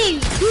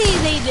 please,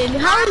 Aiden.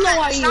 How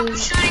low are you?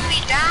 Stop shooting me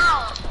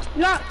down.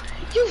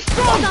 You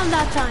fell down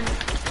that time.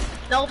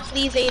 No,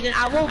 please, Aiden.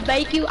 I will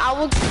beg you. I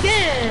will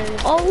get.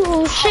 Oh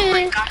Oh my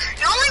shit. god.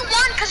 You only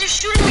won because you're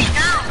shooting me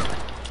down.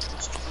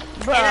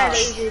 Bro, And I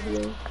lasered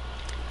you.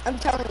 I'm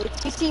telling you,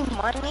 if you see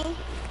money,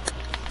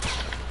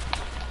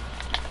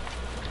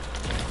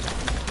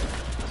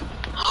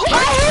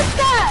 I hit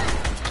that.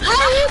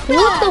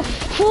 What the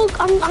fuck?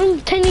 I'm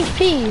 10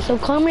 HP, so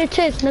calm your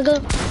tits, nigga.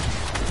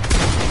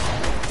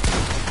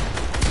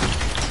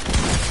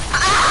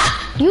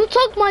 You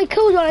took my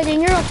kills already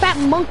and you're a fat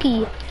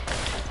monkey.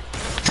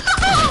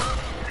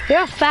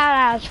 You're a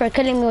fat ass for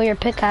killing me with your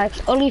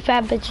pickaxe. Only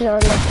fat bitches are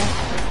like that.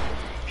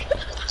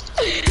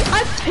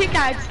 I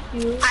pickaxed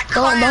you. I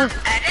call no. it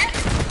edit.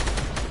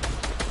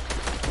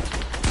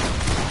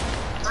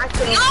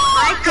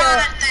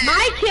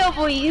 My kill,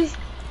 please.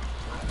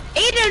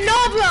 Aiden,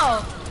 no,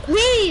 bro.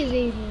 Please,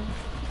 Aiden.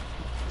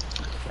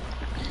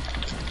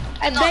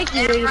 I beg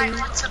you, Right, Aiden.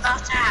 what's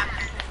about to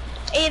happen?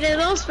 Aiden,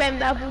 don't spam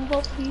that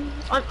boombo, please.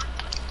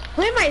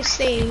 Where am I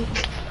staying?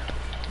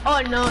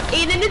 Oh no,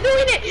 Aiden is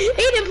doing it.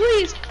 Aiden,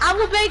 please. I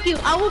will beg you.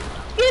 I will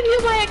give you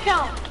my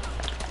account.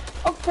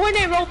 Of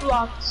Fortnite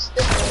Roblox.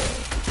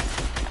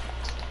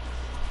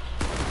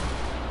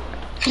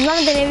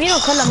 Jonathan, if you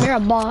don't call him, you're a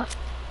bot.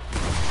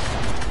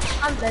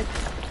 I'm dead.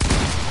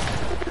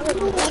 but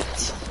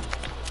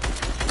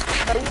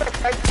you were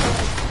 13.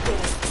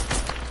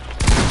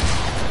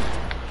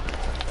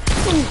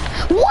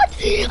 What?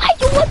 I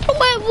just went from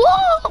my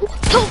wall.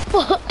 What the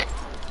fuck?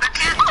 I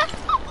can't.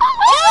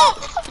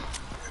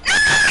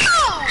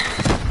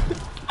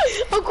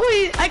 Oh,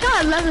 Queen, I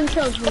got 11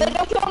 kills, bro.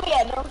 Don't kill me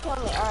yet, don't kill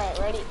me. Alright,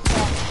 ready?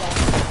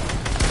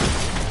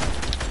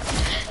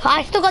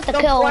 I still got the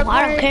kill.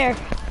 I don't care.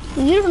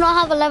 You do not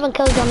have 11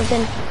 kills,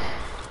 Jonathan.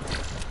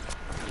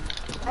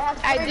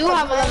 I do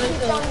have 11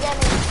 kills.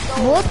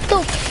 What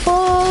the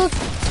fuck?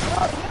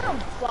 Oh, you're a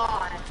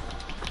bot.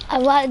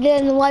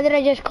 Why did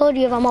I just code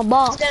you if I'm a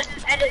bot? He's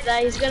gonna edit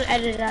that. He's gonna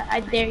edit that. I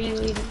dare you,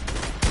 Aiden.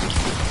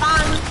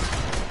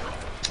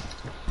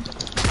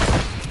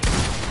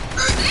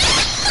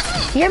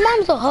 Your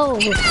mom's a hoe.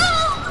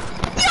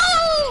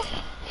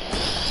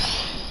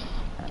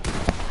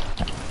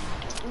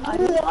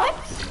 What?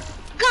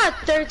 Got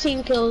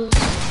 13 kills.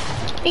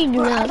 You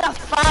do I not. got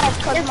 5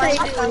 because Yes, my I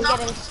shotgun do.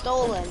 getting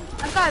stolen.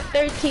 I got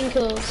 13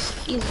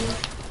 kills. Easy.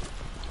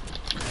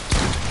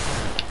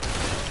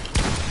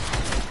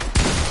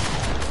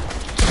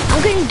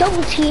 I'm getting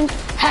double teamed.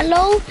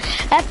 Hello?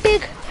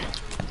 Epic?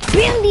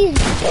 Bam these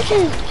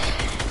bitches.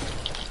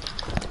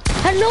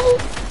 Hello?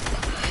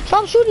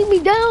 Stop shooting me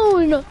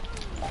down.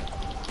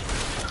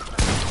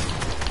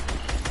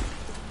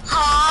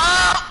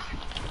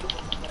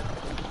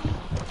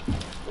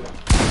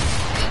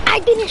 I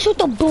didn't shoot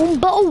the boom,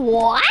 but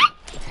what?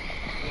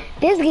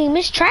 This game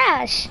is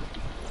trash.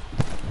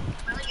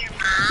 Really, your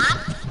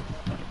mom?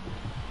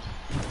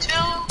 2,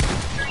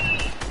 3,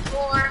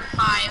 4,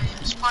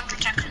 5. Spawn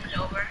protection is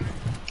over.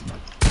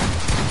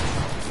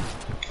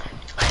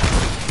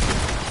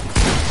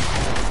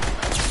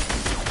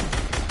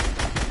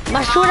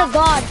 I swear to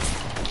God.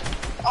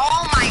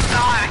 Oh my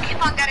god, I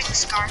keep on getting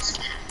scars.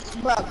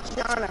 Bro,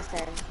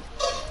 Jonathan.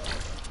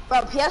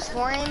 Bro,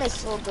 PS4 aim is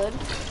so good.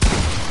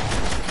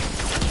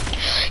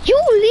 You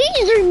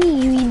laser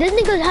me. This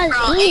nigga has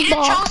Bro, aim Aiden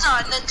ball. chose a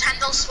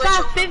Nintendo Switch.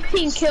 Got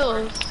 15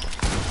 kills.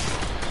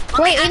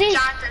 Wait, Let me Aiden.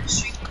 add Jonathan's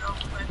streak real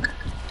quick.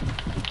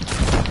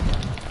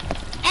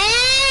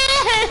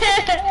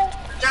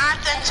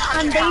 Jonathan's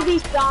I'm 100 baby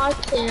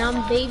Johnson. I'm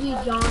baby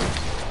Johnson.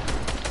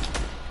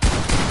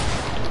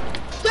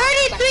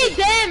 33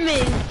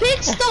 damage.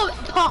 Fix the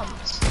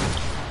pumps.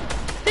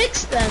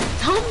 Fix them.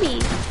 Tell me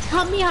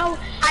how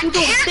I you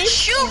don't can't fix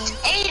shoot them.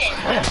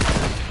 Aiden.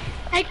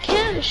 I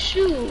can't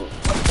shoot.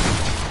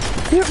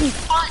 You're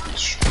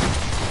Punch.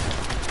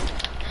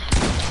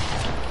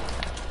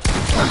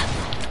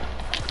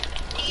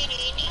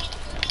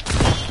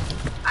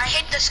 I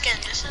hate the skin.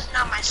 This is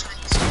not my skin.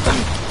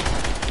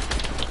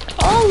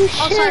 oh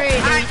shit. Oh, sorry.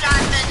 Alright,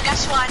 Jonathan,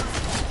 guess what?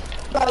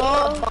 Bro,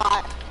 you're a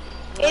bot.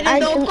 Aiden,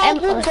 don't call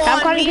people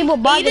Stop calling me. people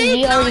bots and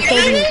he already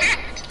told me.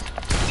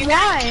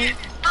 Why?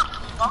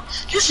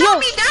 You shot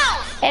me down.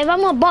 If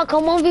I'm a bot,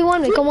 come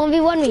 1v1 me. Come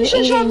 1v1 me. You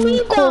should shut me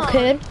Aiden, cool down.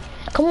 kid.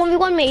 Come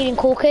 1v1 me, Aiden,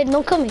 cool kid.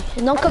 Don't kill me.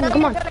 Don't kill me.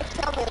 Come on. You're gonna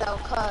kill me though,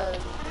 cause...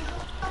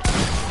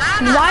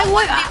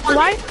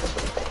 Why?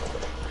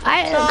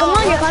 Come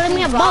on, you're calling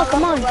me a ball.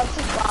 Come on.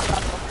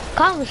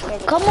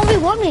 Come on, be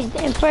with me,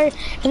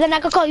 and then I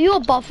can call you a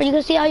buff, and you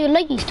can see how you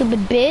like, you stupid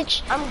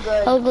bitch. I'm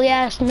good. Ugly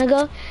ass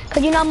nigga.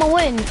 Cause you know I'ma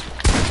win.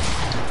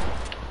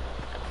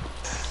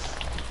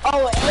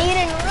 Oh,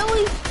 Aiden,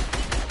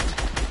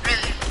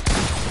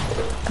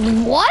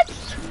 really? What?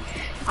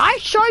 I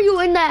shot you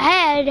in the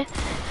head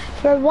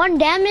for 1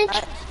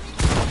 damage.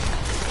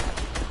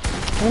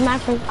 My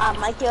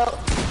kill.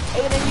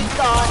 Aiden, you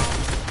got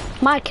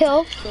my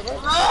kill.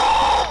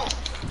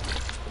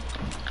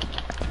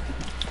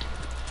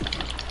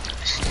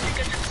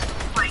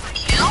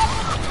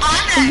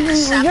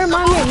 Your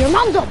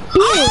mom's a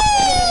bitch.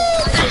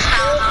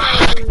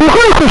 You're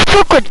going to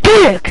suck a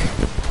dick.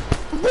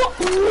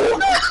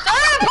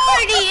 Third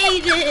party,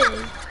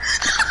 Aiden.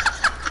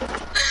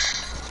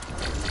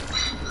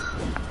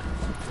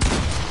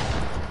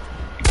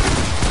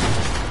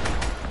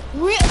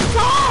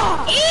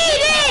 Stop!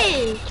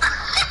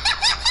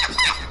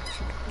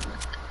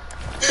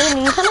 Aiden,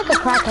 you sound like a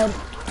crackhead.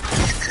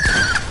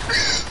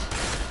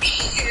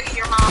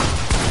 Your mom.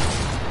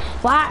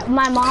 Why?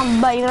 My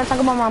mom, but you're gonna talk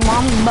about my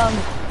mom's bum.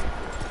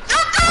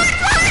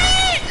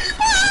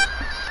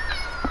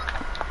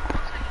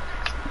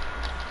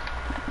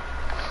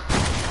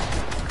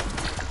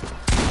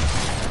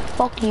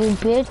 Fuck you,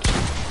 bitch.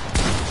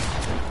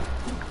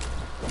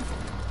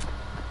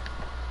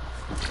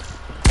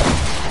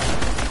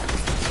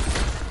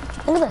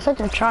 Look at that, such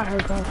a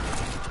tryhard, bro.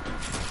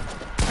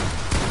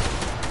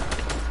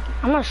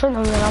 I'm not sure that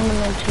I'm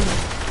gonna too.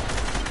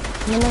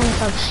 I'm gonna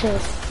talk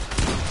shit.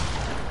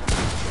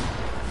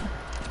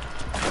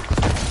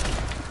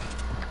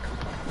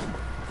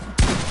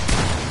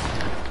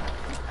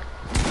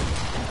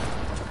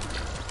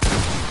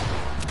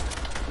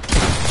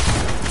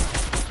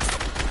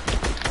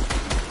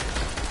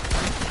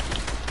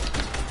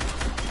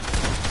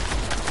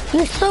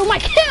 You stole my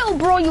kill,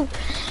 bro. You.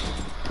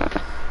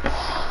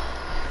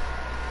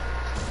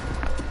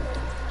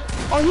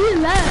 Oh, he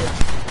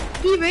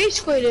left. He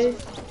rage quitted.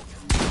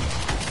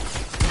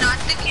 No, I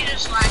think he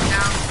just lagged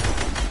out.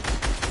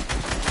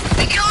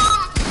 Kill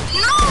him!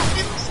 No!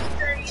 It was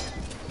dirty.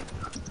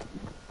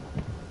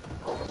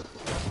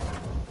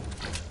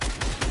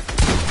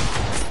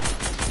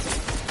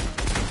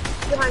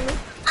 Behind me.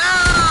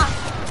 Ah!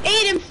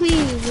 Aiden,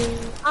 please.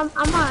 I'm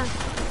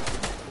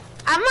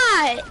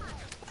at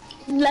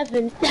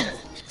 11.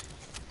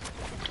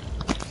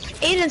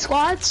 Aiden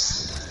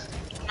squads.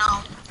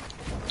 No.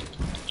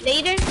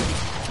 Later.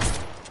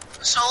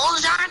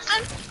 Souls,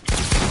 Jonathan?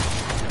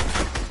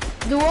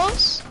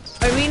 Duos.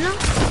 Arena.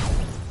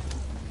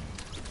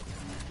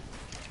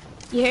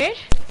 You heard?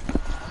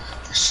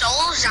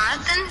 Souls,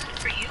 Jonathan?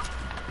 For you?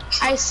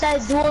 I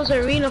said duos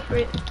arena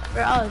for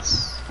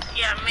us.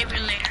 Yeah, maybe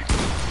later.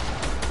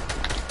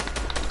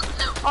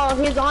 Oh,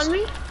 he's on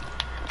me?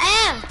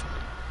 Ah!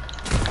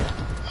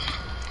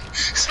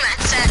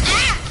 Smack said,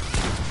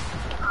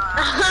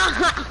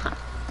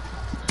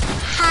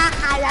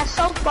 Haha, that's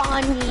so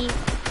funny.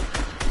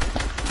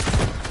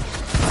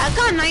 I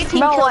got 19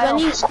 Bro, kills. I I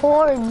need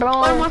scored, bro.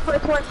 one more for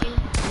 20.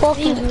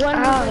 Fucking Need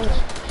one more.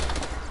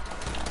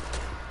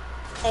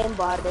 aim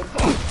botted.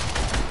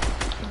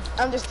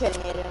 I'm just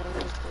kidding, Aiden. I'm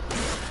just kidding.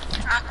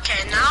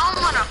 Okay, now I'm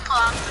gonna pull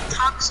out the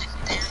toxic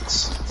dance.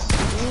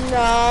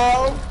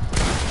 No.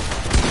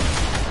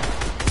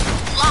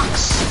 Lux.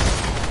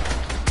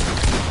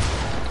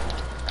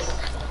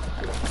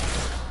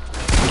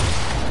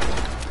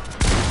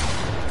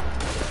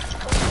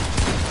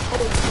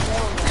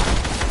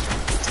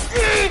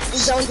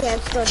 Don't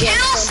dance, don't dance, Kill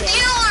don't dance.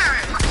 Stealer!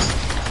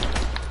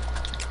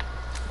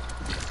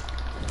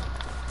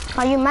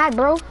 Are you mad,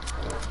 bro?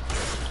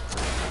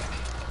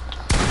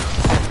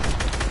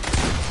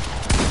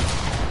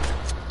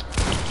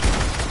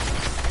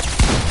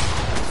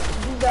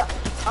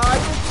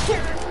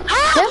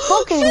 They're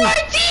fucking. 14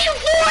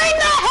 in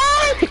the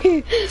head!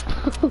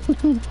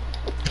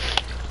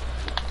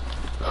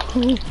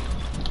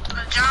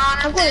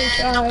 Jonathan,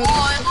 the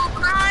boy who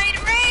cried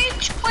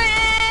rage quit.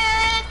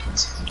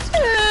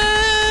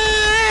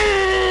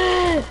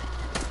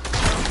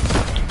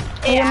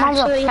 Your mom's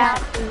a actually fag.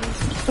 happened.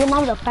 Your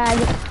mom's a fag.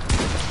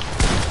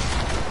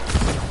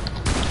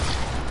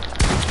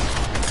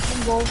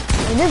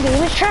 This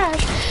game is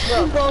trash.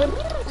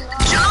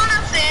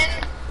 Jonathan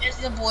is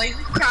the boy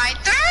who cried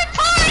third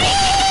party.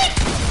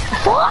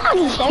 Fuck!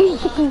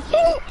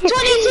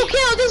 22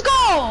 kills, let's go!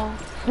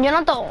 You're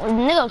not the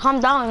nigga. Calm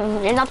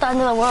down. You're not the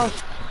end of the world.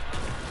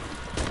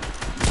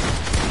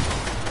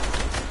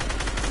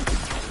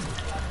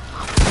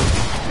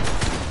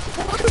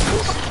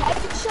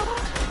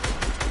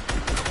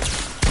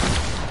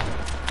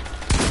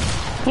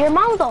 Your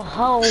mom's a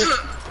hoe.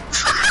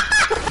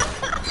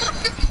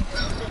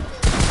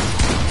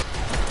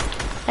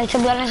 Like, to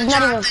be honest, it's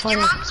not even Jonathan, your funny.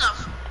 mom's a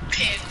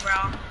pig, bro.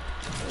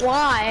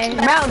 Why?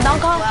 Bro, don't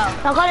call his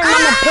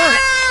mom a pig.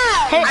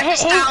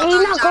 He's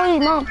not calling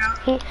his mom.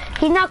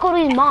 He's not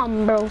calling his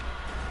mom, bro.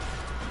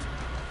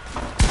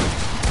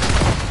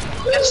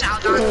 That's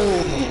out on.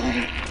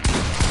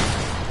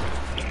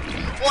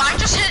 Well, I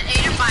just hit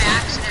Aiden by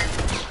accident.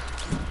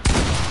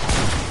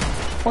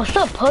 What's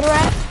up, hood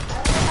rat?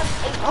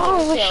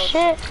 Oh kills.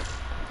 shit.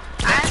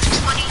 I have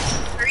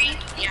 23.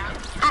 Yeah.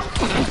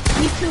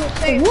 Me too.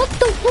 Same. What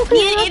the fuck Me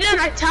is and Aiden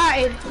are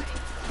tied.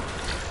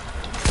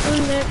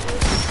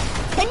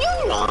 Can you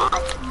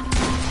not?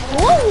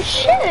 Oh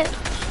shit.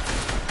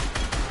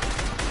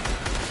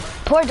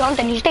 Poor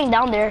Jonathan, he's staying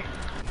down there.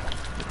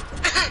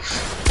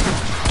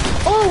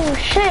 Oh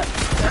shit.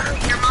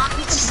 Your mom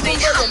needs to stay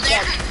down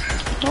there.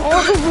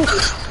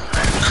 Oh.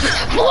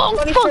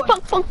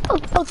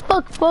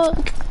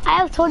 Fuck. I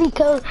have 20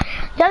 kills.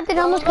 Jonathan,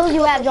 how much kills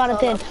you have,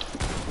 Jonathan?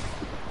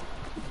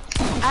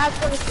 I have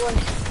 24.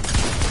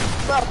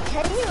 Bro,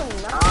 can you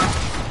not?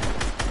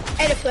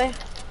 Edit play.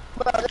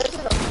 Bro, this is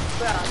a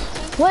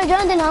bro. Wait,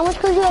 Jonathan, how much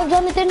kills you have,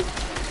 Jonathan?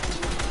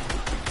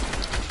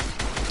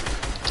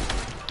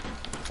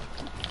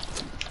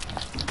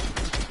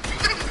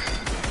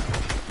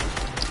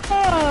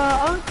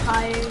 Oh, I'm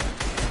tired.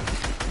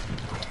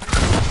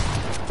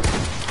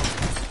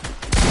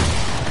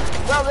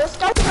 Bro, this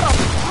guy's gonna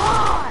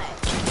fly.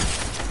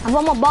 I'm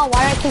on my ball.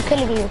 Why do I keep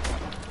killing you?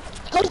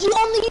 Cause you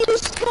only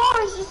use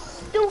scars, you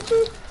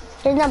stupid.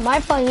 It's not my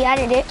fault. He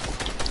added it.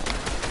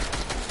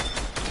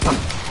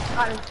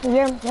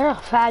 You're a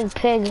fag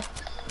pig.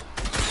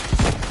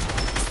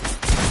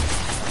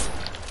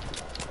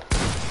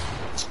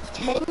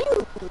 Can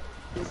you?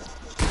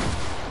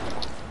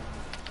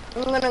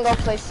 I'm gonna go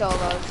play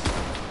solos.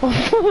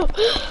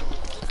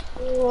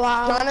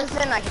 Wow.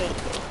 Jonathan, I hate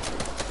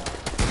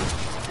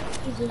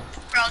you.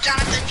 Bro,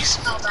 Jonathan, you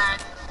smell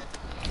bad.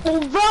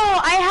 Bro,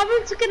 I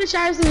haven't taken a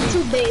shower in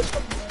 2 days.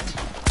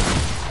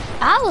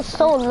 I was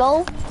so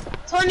low.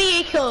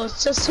 28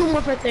 kills, just 2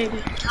 more for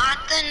 30.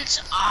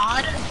 Jonathan's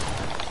odd.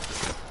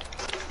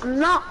 I'm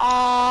not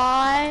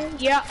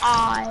odd. You're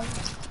odd.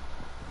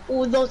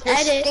 Ooh, those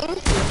edits.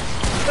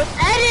 Those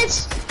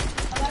edits.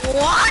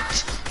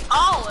 What?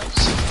 Oh,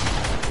 it's...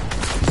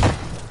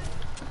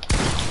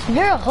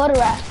 You're a hood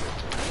rat.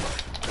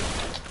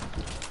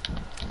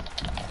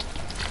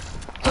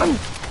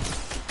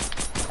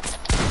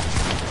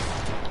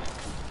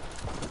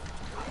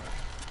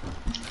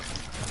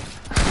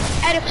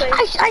 Edit play.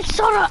 I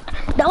saw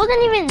that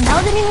wasn't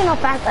even a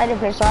fast edit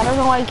play, so I don't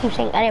know why you keep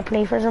saying edit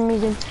play for some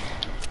reason.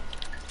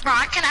 Bro,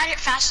 I can edit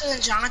faster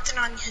than Jonathan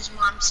on his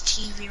mom's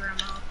TV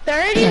remote.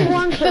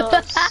 31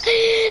 kills.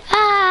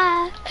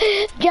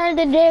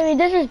 Jonathan, David,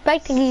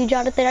 disrespecting you,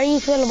 Jonathan. How do you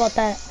feel about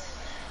that?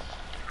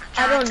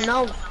 I don't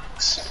know.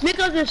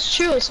 Because it's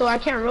true, so I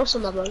can't roast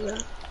him about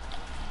that.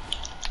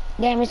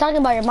 Damn, he's talking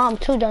about your mom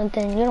too,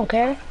 Jonathan. You don't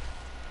care?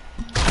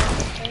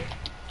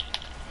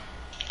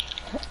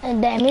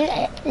 And damn,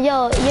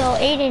 yo,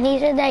 Aiden, he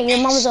said that your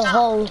mom's a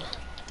hoe.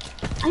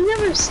 I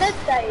never said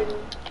that.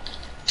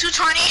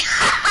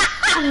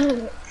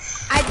 220.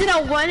 I did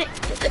a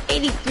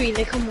 183.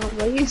 Like, come on,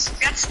 bro. Got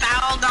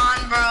styled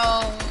on,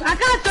 bro. I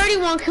got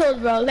 31 kills,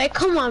 bro. Like,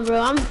 come on,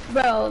 bro.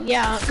 Bro,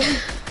 yeah.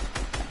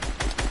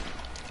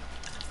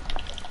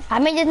 I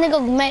made this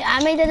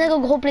nigga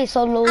go play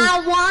solo. I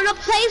wanna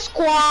play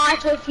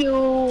squash with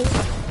you.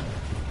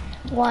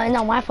 Well,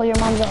 no, my fault. Your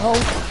mom's a hoe.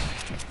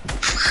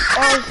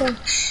 Oh,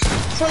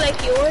 so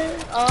like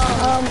yours?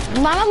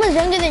 My mom is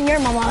younger than your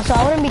mama, so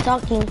I wouldn't be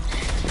talking.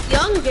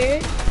 Younger?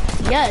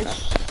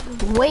 Yes,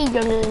 way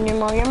younger than your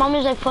mom. Your mom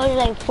is like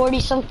probably 40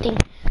 something.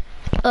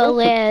 Oh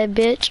yeah,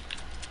 bitch.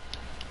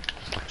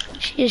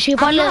 She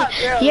probably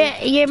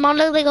your mom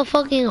looks like a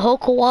fucking whole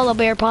koala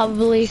bear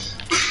probably.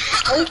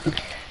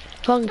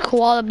 Fucking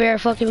koala bear,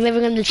 fucking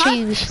living in the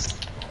cheese.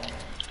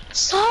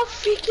 Stop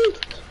freaking!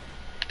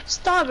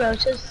 Stop, bro.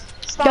 Just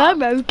stop.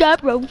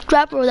 Stop, bro.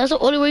 That's the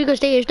only way you can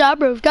stay. Stop,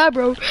 bro.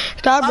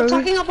 I'm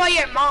talking about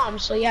your mom,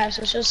 so yeah,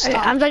 so just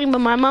stop. I'm talking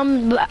about my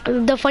mom.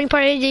 The funny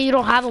part is that you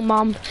don't have a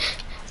mom.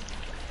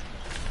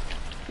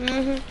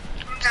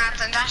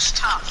 Jonathan, that's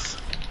tough.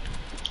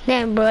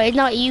 Damn, bro. It's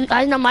not you.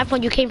 It's not my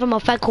fault. You came from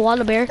a fat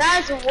koala bear.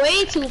 That's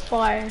way too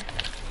far.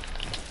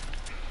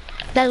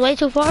 That's way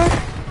too far.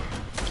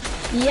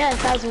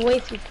 Yes, that's way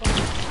too far.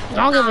 I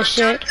don't give a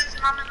shit. Jonathan's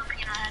mom is a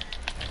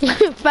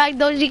peanut. In fact,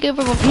 don't you came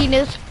from a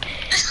penis?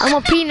 I'm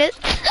a penis.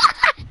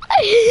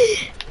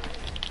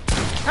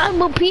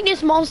 I'm a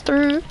penis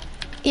monster.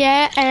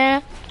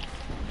 Yeah.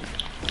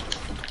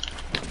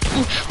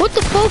 What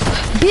the fuck?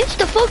 Bitch,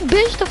 the fuck?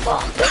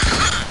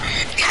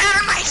 Get out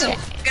of my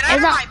Get out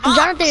of my box.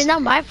 Jonathan, it's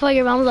not my fault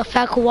your mom was a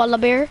fat koala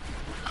bear.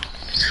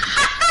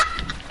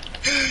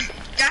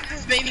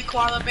 Jonathan's baby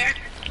koala bear.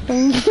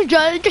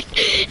 Jonathan,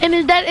 and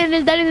his dad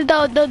is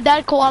the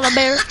dad koala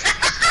bear.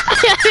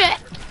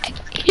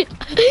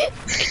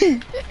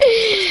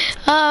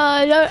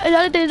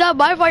 Jonathan, it's not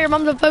my fault your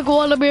mom's a fat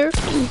koala bear.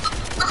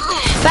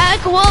 Fat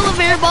koala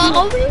bear,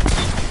 mom.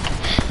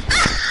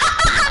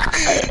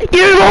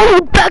 Your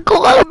mom's a fat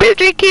koala bear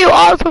drinking you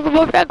also from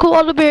a fat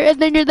koala bear, and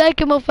then your dad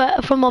came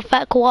from a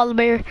fat koala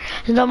bear.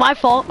 It's not my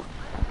fault.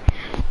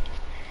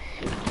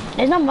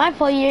 It's not my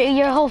fault.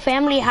 Your whole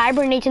family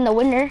hibernates in the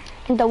winter.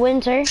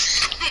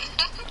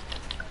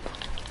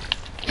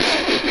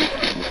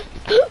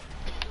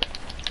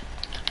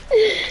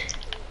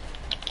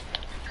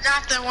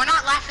 Jonathan, we're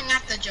not laughing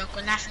at the joke.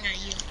 We're laughing at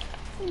you.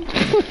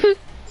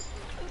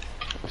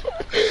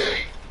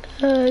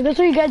 That's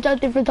what you guys out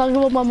there for talking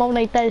about my mom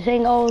like that,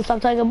 saying, "Oh,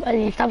 stop talking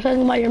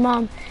about your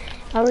mom."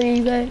 I really,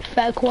 you guys,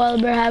 fat koala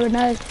bear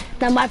hibernate.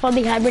 Not my fault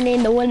they hibernate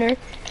in the winter.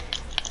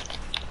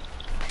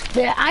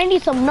 Yeah, I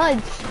need some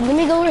nuts. Let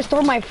me go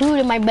restore my food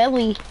in my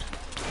belly.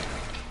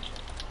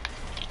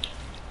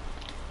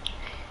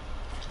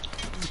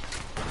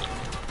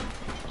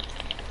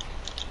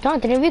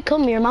 Jonathan, if you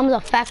come here, your mom's a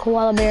fat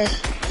koala bear.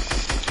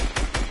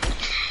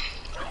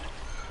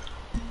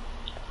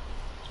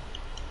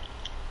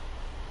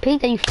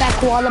 Pete, you fat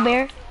koala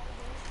bear.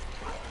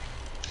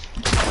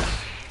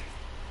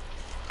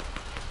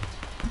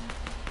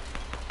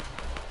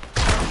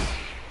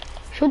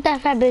 Shoot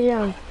that fat bitch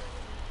down.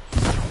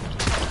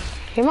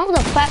 Your mom's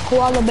a fat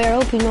koala bear. I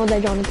hope you know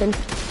that, Jonathan.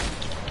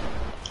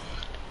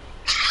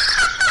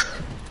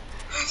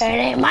 It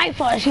ain't my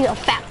fault she's a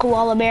fat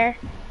koala bear.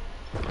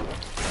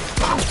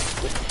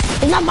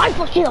 It's not my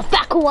fault she's a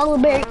fat koala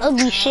bear, you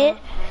ugly shit.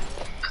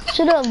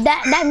 Shut up.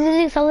 That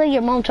music sounds like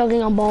your mom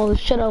choking on balls.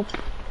 Shut up.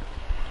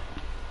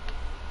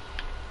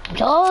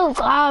 Oh,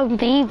 God,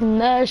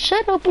 please,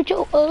 shut up with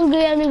your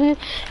ugly ass nigga.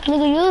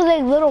 Nigga, you look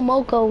like little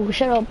Moco.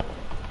 Shut up.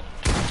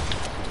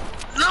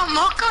 Little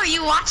Moco,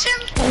 you watch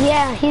him?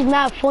 Yeah, he's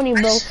not funny,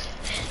 bro.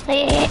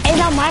 It's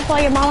not my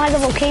fault your mom has a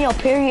volcano,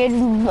 period.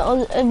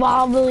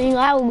 Wobbling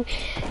out.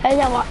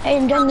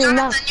 And just Jonathan,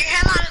 not. your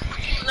hairline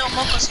is Little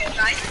Moco's hair,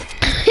 right?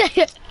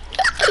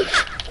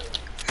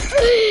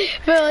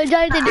 Bro,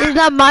 Jonathan, it's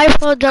not my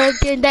fault,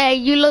 Jonathan, that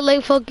you look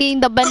like fucking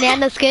the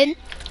banana skin.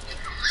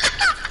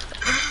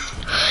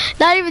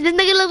 Not even, this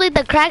nigga look like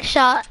the crack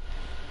shot.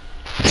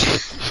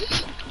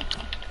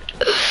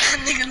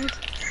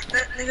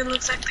 That nigga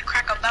looks like the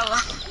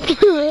Crackabella.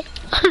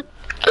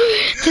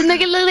 This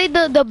nigga look like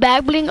the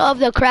back bling of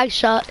the crack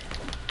shot.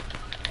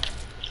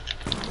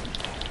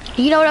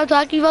 You know what I'm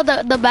talking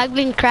about? The back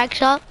bling crack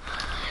shot?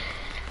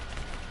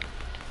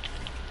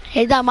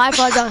 It's not my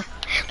fault,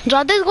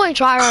 Jonathan's going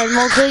try hard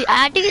mode.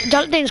 I think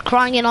Jonathan's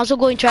crying and also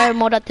going try hard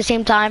mode at the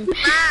same time. Nah,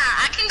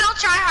 I can go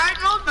try hard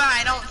mode, but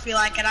I don't feel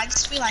like it. I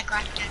just feel like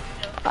cracking it.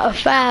 A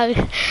fact.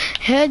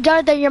 Hey,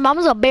 Jonathan, your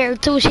mom's a bear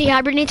too. She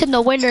hibernates in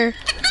the winter,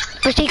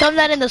 but she comes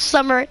out in the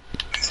summer.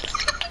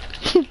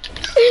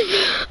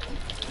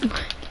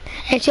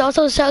 And she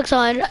also sucks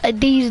on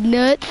these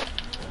nuts.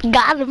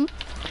 Got him.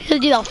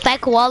 She's a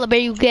fat koala bear.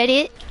 You get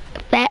it?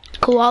 Fat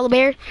koala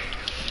bear.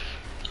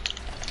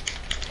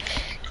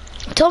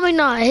 Tell me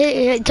not.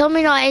 Tell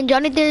me not. And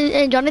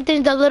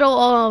Jonathan's a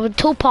little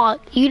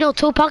Tupac. You know who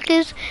Tupac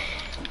is?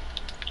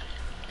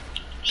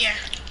 Yeah.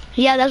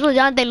 Yeah, that's what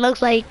Jonathan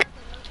looks like.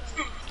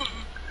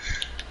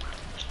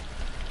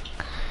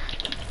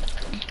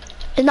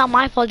 It's not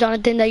my fault,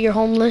 Jonathan, that you're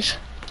homeless.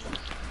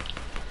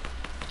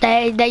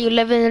 That you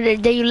live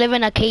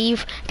in a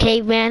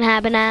caveman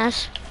having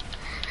ass.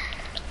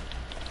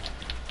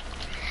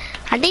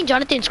 I think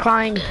Jonathan's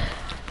crying.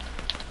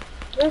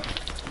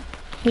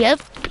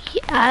 Yep.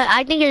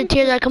 I think your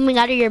tears are coming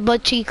out of your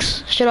butt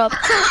cheeks. Shut up.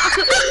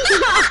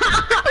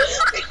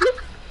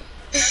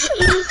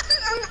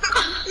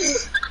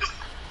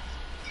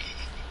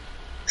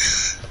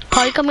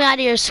 Probably coming out of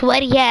your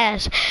sweaty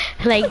ass.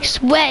 Like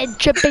sweat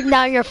dripping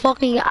down your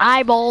fucking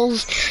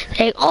eyeballs.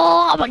 Like,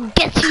 oh, I'm gonna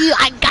get you.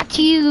 I got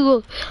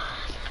you.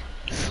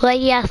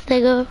 Sweaty ass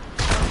nigga.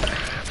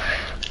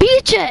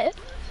 Beat it.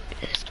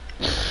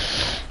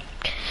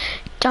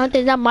 Jonathan,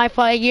 it's not my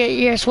fault.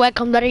 Your sweat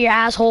comes out of your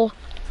asshole.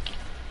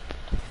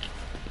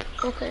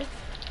 Okay.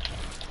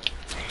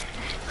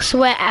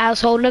 Sweat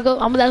asshole nigga.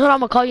 That's what I'm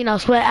gonna call you now.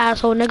 Sweat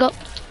asshole nigga.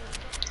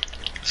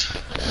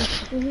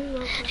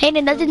 Hey,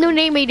 then that's his new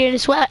name, Aiden.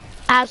 Sweat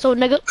asshole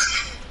nigga.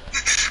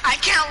 I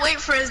can't wait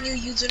for his new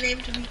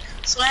username to be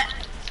Sweat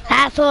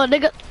Asshole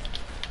nigga.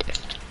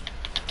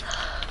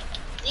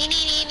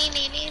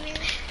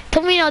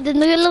 Tell me now, this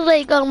nigga look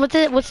like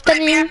what's the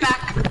name?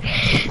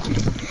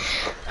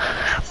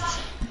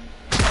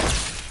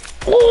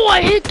 Oh,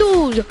 I hit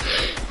those.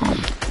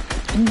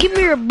 Give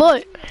me your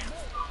butt.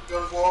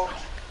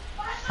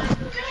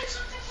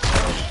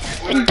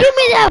 Give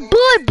me that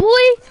butt,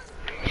 boy.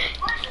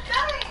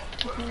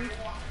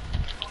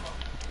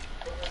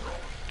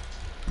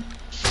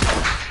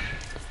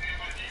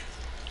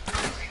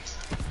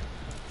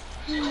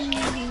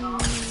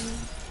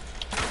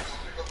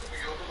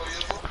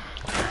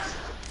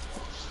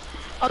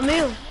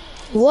 Emil.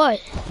 What?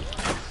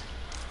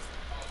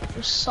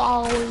 You're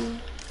solid.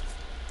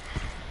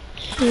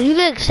 You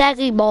look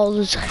saggy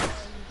balls.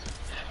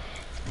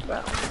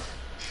 Bro.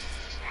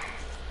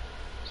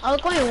 I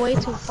was going way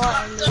too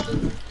far.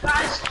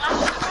 Guys,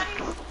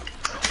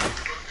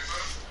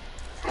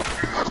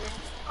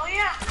 oh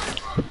yeah.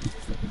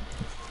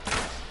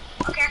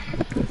 Okay.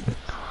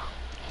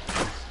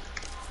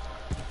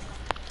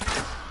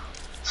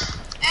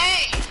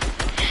 Hey.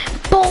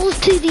 Balls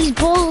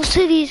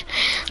titties.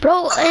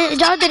 Bro,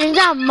 Jonathan, it's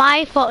not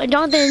my fault.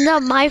 Jonathan, it's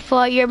not my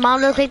fault. Your mom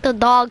looks like the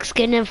dog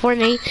skin in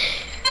Fortnite.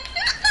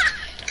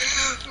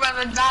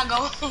 Brother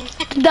Doggo.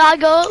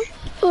 Doggo.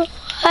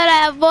 What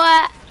up,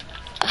 boy?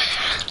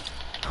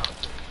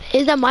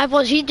 It's not my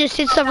fault. She just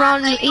sits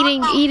around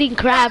eating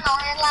crap. No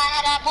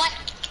hairline, that boy.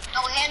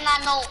 No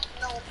hairline, no.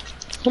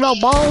 No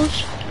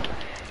balls.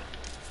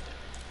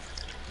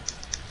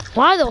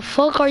 Why the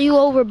fuck are you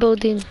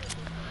overbuilding?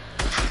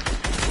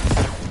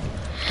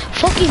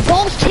 Fucking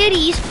balls,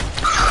 titties.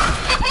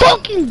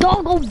 Fucking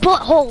doggo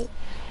butthole.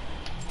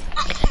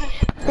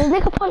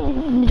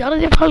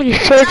 Jonathan probably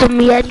said to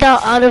me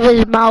out of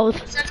his mouth.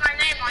 Said my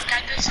name like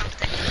I did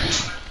something.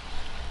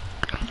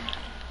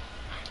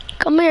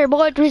 Come here,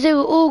 boy. We say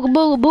ooga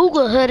booga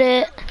booga hood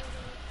it.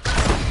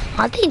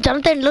 I think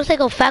Jonathan looks like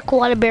a fat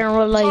koala bear in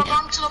real life.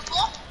 To the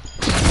pool?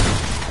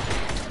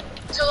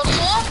 To the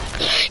pool?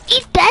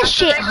 Eat that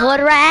shit,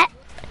 hood rat.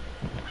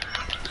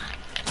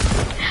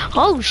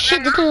 Oh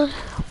shit, this is...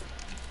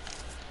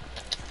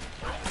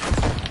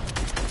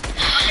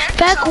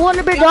 Fat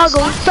koala bear doggo,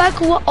 fat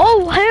koala...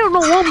 Oh hell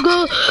no, I'm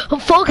good.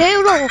 Fuck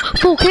hell no,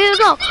 fuck hell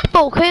no,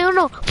 fuck hell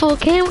no,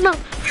 fuck hell no.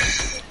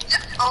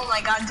 Oh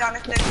my god,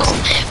 Jonathan.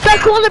 Fat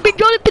koala bear,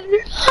 Jonathan.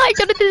 Hi,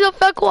 Jonathan is a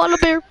fat koala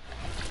bear.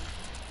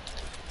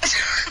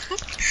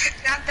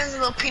 Jonathan's a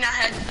little peanut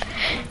head.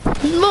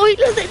 No, he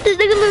looks like this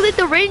nigga looks like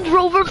the Range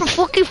Rover for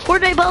fucking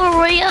Fortnite Battle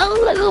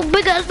Royale. Like a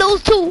big ass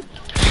nose too.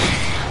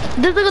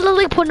 This nigga looks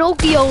like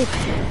Pinocchio.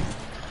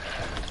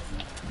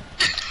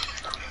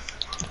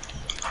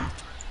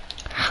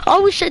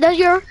 Oh shit, that's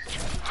your...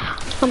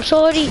 I'm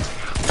sorry.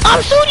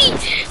 I'm sorry!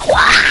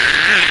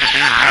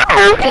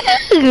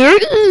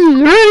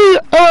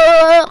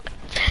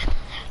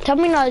 Tell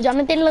me now,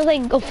 Jonathan looks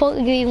like a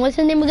fucking... What's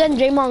his name again?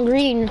 Draymond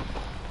Green.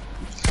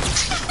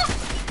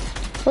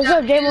 What's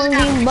up, Draymond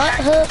Green butt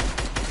hook?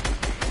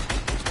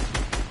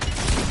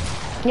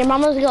 Your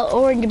mama's got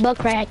orange butt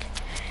crack.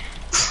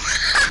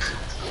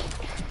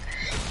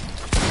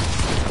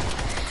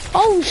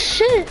 Oh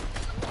shit!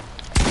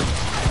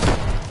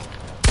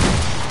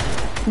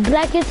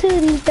 Black and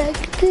titties, black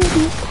and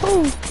titties,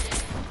 oh.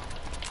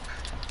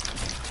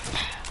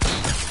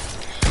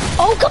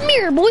 Oh, come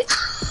here, boy.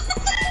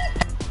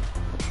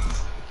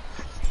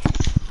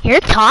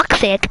 You're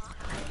toxic.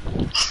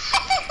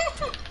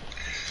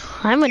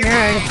 I'm a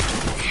nerd.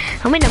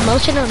 I'm an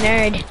emotional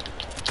nerd.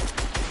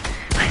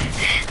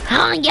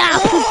 Oh, yeah.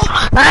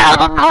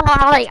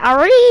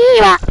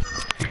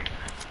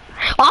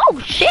 Oh,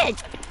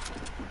 shit.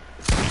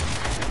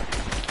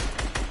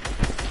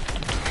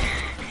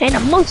 An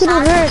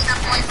emotional nerd.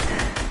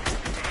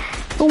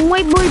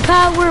 White boy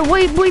power,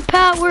 white boy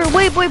power,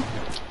 white boy.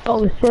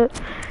 Oh, shit.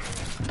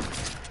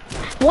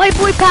 White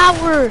boy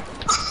power.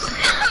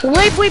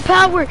 White boy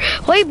power,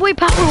 white boy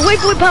power,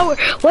 white boy power,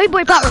 white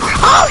boy power.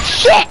 Oh,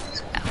 shit.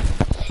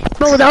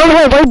 Bro, that was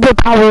white boy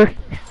power.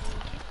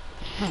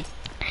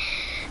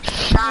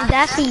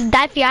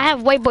 Daffy, I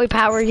have white boy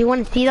power. You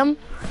want to see them?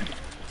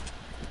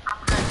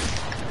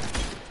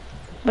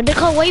 But they're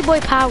called white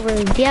boy power.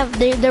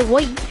 They're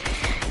white.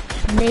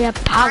 They have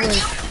power.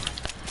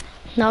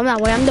 No, I'm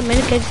not white. I'm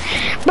Dominican.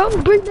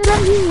 Bro, bring that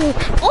out here.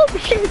 Oh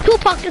shit,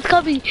 Tupac is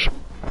coming.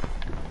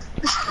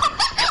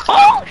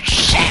 Oh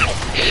shit!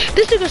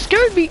 This nigga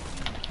scared me.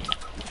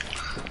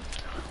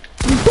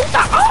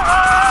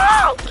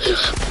 Oh!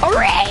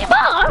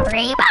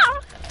 Reba!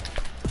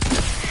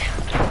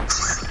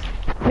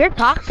 You're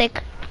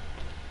toxic.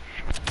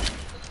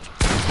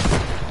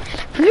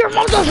 Your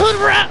mother's hood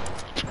rat.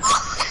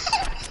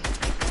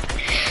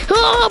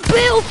 Oh,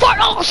 Bill fart.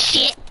 Oh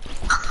shit.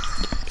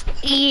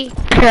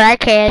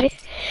 Crackhead.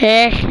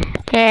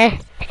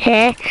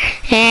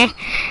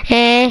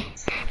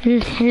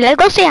 Let's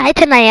go say hi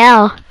to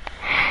Niall.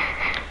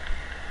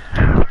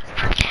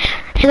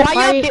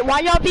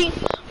 Why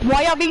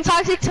y'all being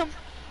toxic to?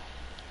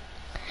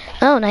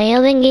 Oh,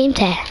 Niall's in game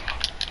tag.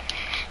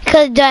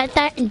 Cause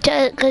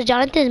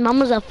Jonathan's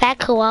mama's a fat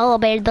koala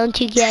bear. Don't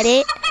you get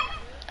it?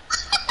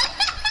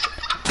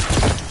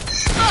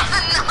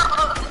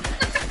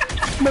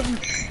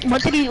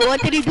 What did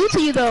he do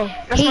to you though?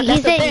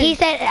 He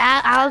said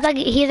I was like,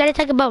 he started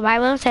talking about my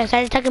mom, so I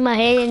started talking about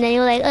him, and then he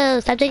was like, oh,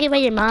 stop talking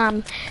about your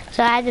mom.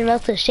 So I had to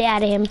roast the shit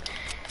out of him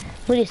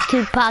with his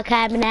Tupac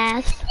having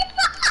ass.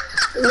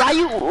 Why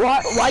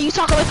you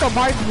talking like a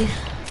Barbie?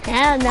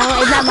 I don't know.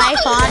 It's not my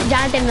fault.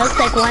 Jonathan looks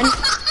like one.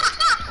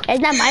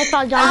 It's not my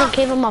fault. Jonathan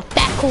gave him a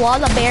fat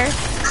koala bear.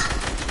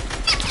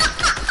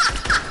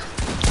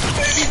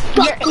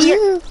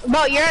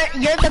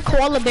 You're the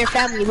koala bear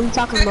family. What are you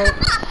talking about?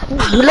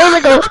 You look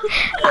like a...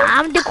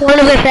 I'm the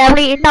koala bear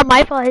family. It's not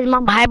my fault. His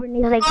mom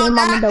hibernates like his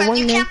mom in the one.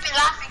 You can't be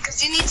laughing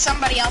because you need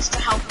somebody else to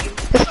help you.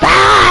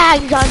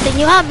 Facts, Jonathan.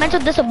 You have mental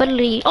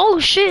disability. Oh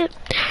shit.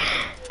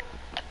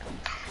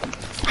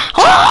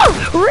 Oh!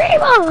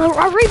 Reba!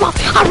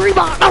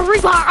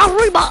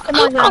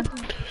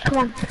 Come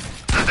on.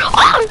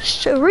 Oh,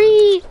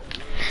 Sheree!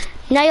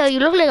 Now, you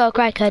look like a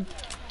crackhead.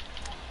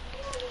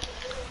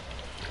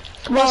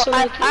 Well,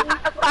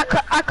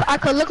 I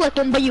could look like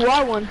one, but you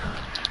are one.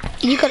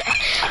 You could.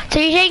 So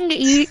you're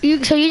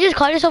saying so you just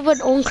call yourself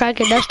an own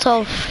crackhead? That's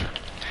tough.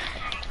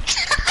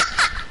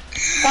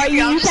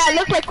 You can't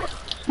look like.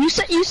 You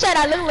said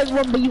I look like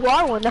one, but you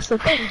are one. That's the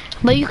thing.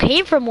 But you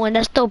came from one.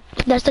 That's the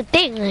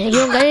thing. You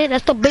don't get it.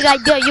 That's the big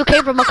idea. You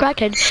came from a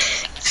crackhead.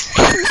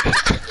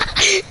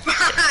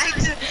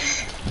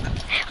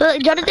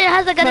 Look, Jonathan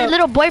has like a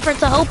little boyfriend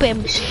to help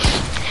him.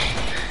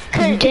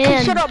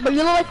 Damn. Shut up, but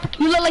you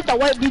look like the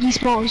white BB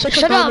Small.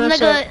 Shut up,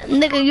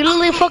 nigga. You look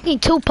like fucking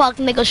Tupac,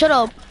 nigga. Shut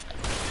up.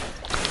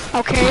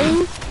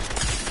 Okay.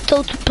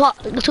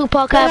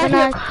 Tupac having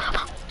that.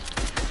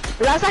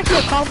 That's actually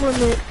a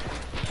compliment.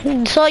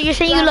 So you're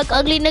saying you look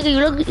ugly, nigga? You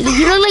look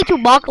like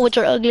Chewbacca with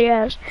your ugly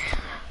ass.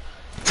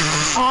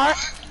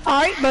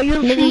 Alright, but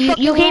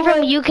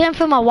you came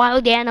from a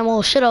wild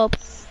animal. Shut up.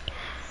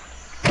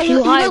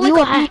 You look like a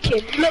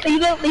beacon. You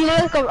look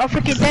like a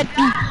freaking dead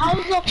bee. How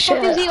the fuck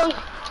is he on?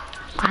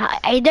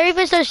 I dare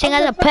even start saying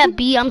as a pet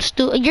bee. I'm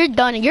stupid. You're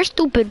done. You're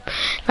stupid.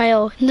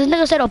 Yo, this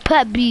nigga said a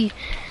pet bee.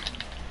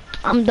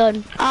 I'm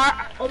done.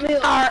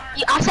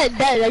 I said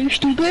dead. Are you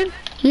stupid?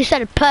 You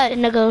said pet,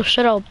 nigga.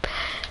 Shut up.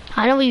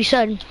 I know what you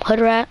said,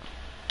 hood rat.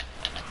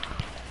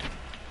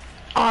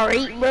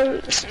 Alright, bro.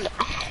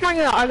 I'm not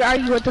gonna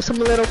argue with some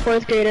little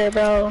 4th grader,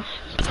 bro.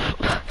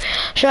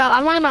 Shut up.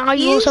 I'm not gonna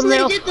argue with some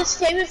little. You did the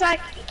same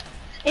exact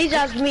age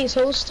as me,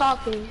 so who's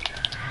talking?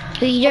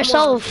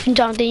 Yourself,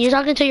 Jonathan. You're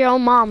talking to your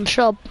own mom.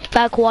 Shut up,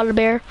 fat koala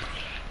bear.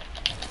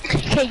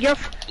 Okay,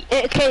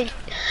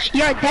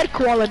 you're a dead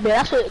koala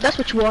bear. That's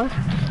what you are.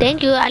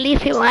 Thank you. At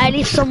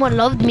least someone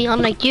loved me,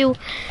 unlike you.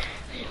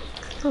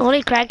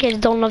 Only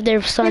crackheads don't love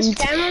their sons.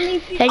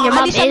 And your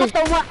mom is. And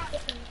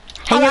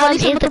your mom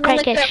is the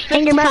crackhead.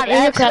 And your mom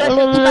is the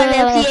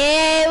crackhead.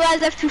 Yeah,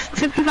 what's that?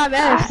 55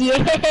 Fs.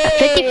 Yeah.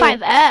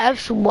 55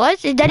 Fs?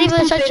 What? Is that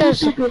even such a?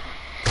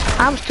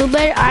 I'm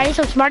stupid. I am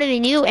so smarter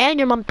than you and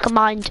your mom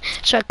combined.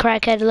 So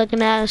crackhead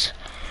looking ass.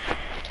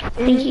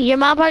 Your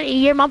mom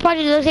probably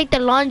looks like the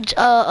launch.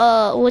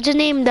 What's his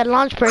name? The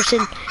launch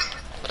person.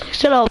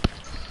 Shut up.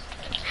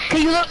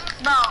 You look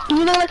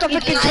like a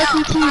freaking Chuck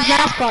E. Cheese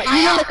mascot.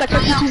 You look like a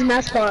Chuck E. Cheese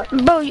mascot.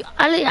 Bro,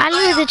 I look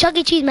like the Chuck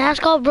E. Cheese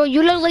mascot, bro.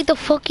 You look like the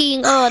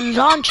fucking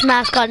launch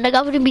mascot. Like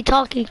I wouldn't be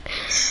talking.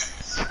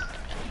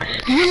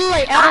 You look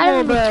like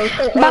Elmo, bro.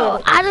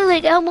 Bro, I look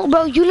like Elmo,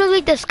 bro. You look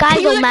like the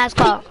Sky Zone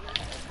mascot.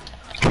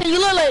 You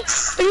look like.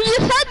 You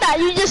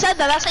just said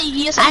that. That's how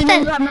you just said.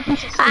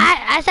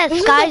 I said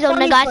Sky Zone,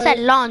 nigga. I said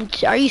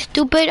launch. Are you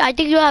stupid? I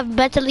think you have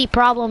mentally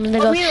problems,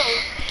 nigga.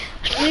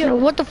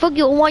 What the fuck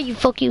you want, you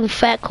fucking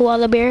fat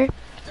koala bear?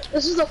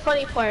 This is the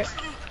funny part.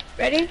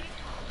 Ready?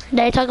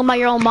 Are you talking about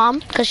your own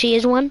mom? Cause she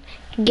is one.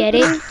 Get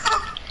it?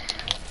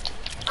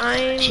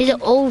 She's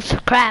an old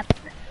crap.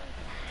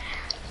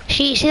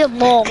 She's a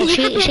mole. She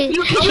goes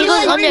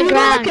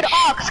underground. You look like an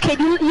ox, kid.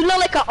 You look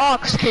like an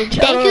ox, kid.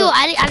 Thank you.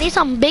 At least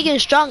I'm big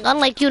and strong,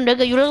 unlike you,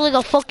 nigga. You look like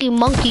a fucking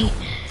monkey.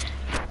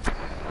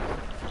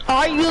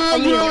 You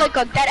look like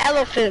a dead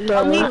elephant,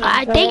 bro.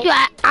 I thank you.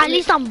 At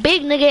least I'm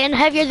big, nigga, and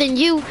heavier than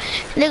you.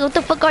 Nigga, what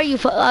the fuck are you?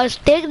 A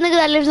stick, nigga,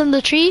 that lives in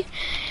the tree?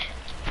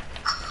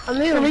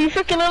 You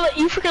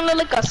freaking look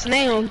like a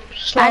snail.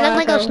 I look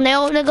like a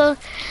snail, nigga.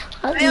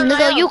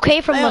 Nigga, you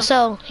came from a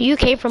cell. You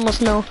came from a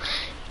snail.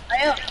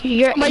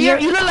 You look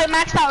like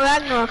maxed out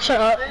Ragnarok. Shut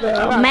up,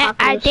 bro.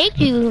 I thank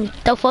you.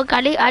 The fuck?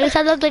 At least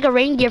I look like a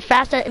reindeer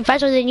faster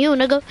than you,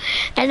 nigga.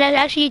 And that's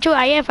actually true.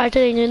 I am faster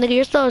than you, nigga.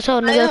 You're slow as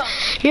hell, nigga.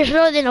 You're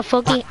slower than a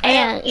fucking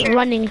ant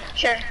running.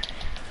 Sure.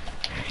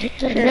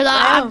 Nigga,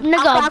 I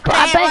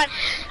bet.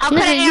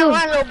 Nigga, you.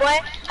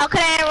 How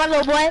could I run,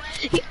 little boy?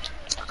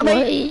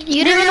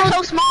 You didn't know. You're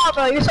so small,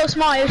 bro. You're so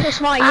small. I'm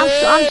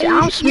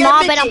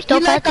small, but I'm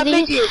still faster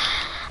than you.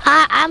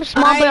 I'm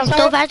small, but I'm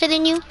still faster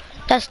than you.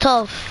 That's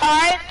tough.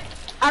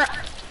 Alright.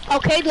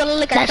 Okay, do you look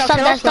like that's tough.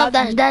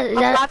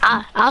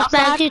 I'll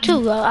slap you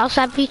too. I'll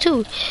slap you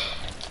too.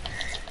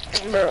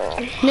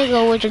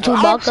 Nigga, with your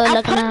Chewbacca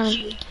looking at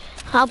him.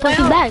 I'll put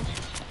you back.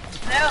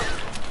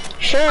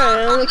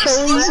 Sure. With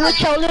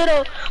your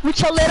little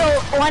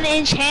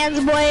 1-inch hands,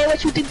 boy.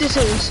 What you think this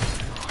is?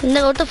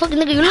 Nigga, what the fuck,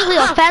 nigga? You look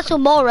like a fast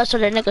sumo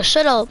wrestler, nigga.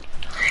 Shut up.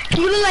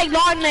 You look like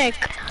Long Neck.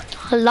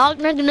 Long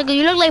Neck, nigga.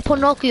 You look like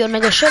Pinocchio,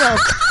 nigga. Shut up.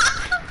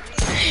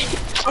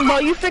 Bro,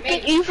 you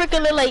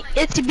freaking look like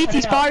Itsy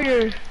Bitsy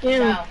Spider.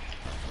 Yeah.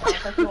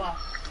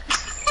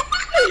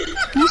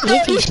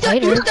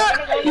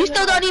 You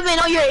still don't even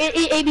know your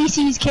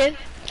ABCs, kid.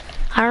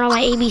 I don't know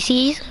my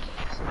ABCs.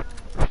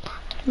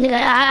 Nigga,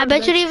 I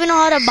bet you don't even know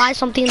how to buy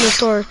something in the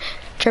store.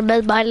 Your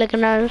Best Buy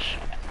looking at us.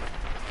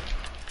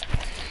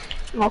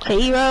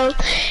 Okay, bro.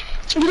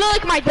 You look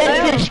like my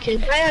dead fish,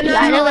 kid. I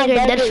look like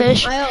your dead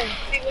fish.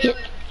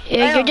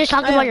 You're just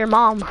talking about your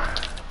mom.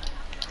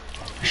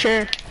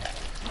 Sure.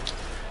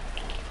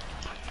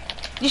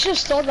 You should have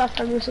stole that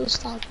from me, so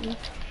stop me.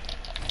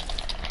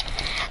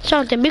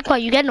 Jonathan, be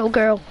quiet. You got no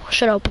girl.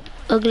 Shut up,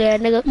 ugly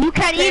ass nigga. You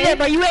can't either,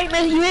 but you ain't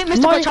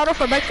Mr. Pachardo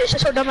for breakfast.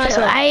 That's so dumb ass.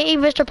 I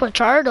ain't Mr.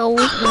 Pachardo.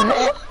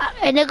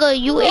 And nigga,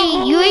 you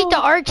ain't the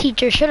art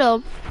teacher. Shut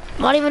up.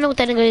 I don't even know what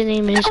that nigga's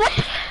name is.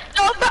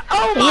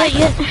 Oh my!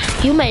 Yeah,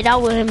 you made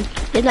out with him.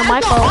 It's not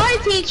my fault.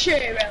 Art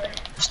teacher,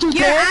 stupid.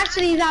 You're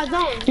actually that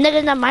dumb. Nigga,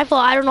 it's not my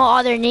fault. I don't know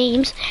all their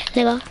names,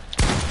 nigga.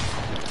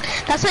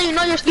 That's how you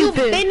know you're You've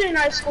stupid. been in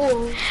our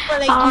school for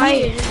like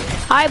Alright, years.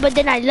 alright, but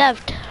then I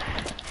left.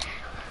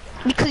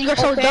 Because you're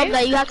so Okay. dumb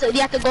that you have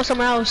to go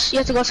somewhere else. You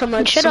have to go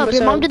somewhere. Shut up,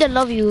 your mom didn't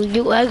love you,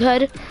 you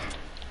egghead.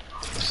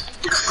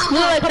 You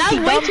look like That's Humpty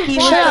way too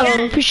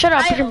Dumpty. far. Shut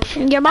up,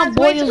 your mom That's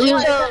way boils too you.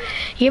 far.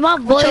 Your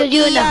mom boils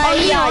you in the.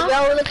 Yeah,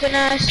 yo, looking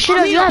ass. Shut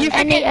up, you have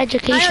any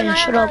education,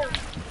 shut up.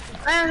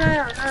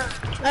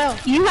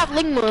 You have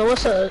Ligma,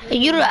 what's up?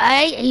 You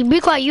be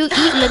quiet, you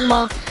eat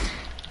Ligma.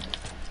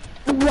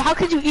 How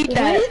could you eat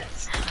that?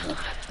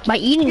 By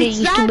eating it,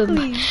 you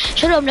stupid.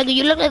 Shut up, nigga,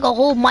 you look like a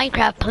whole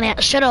Minecraft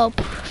plant, shut up.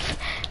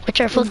 With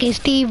your fucking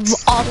Steve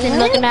Austin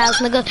looking ass,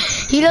 nigga.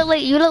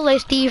 You look like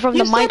Steve from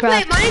the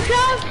Minecraft.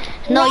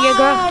 Minecraft? No,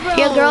 Wow,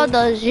 your girl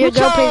does. Your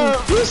girl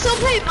plays. You still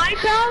play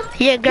Minecraft?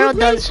 Your girl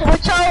does.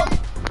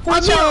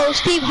 What's up,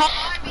 Steve?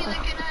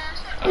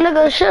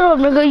 Nigga, shut up,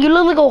 nigga. You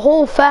look like a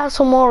whole fat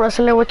sumo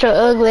wrestler with your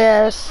ugly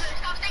ass.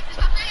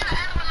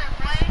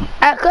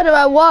 I could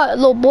have what,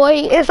 little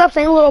boy? Stop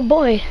saying little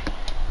boy.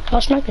 I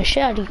was smacking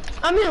shit out of you.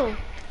 I'm here.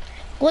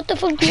 What the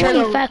fuck do you want,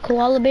 you fat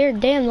koala bear?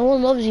 Damn, no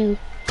one loves you.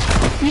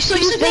 You still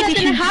use baby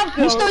shoes.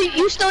 You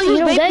still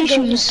use baby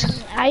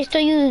shoes. I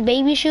still use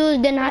baby shoes.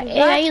 Then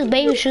if I use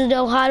baby shoes,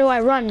 though, how do I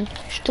run?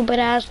 Stupid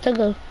ass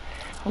nigga.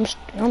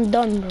 I'm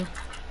done, bro.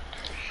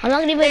 I'm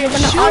not even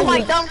gonna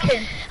argue.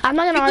 I'm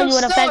not gonna argue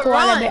with a fat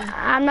koala bear.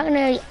 I'm not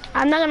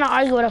gonna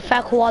argue with a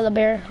fat koala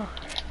bear.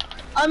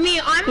 I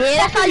mean,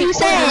 that's how you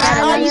say it. That's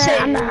how you say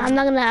it. I'm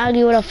not gonna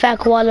argue with a fat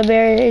koala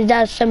bear. It's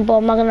that simple.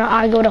 I'm not gonna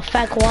argue with a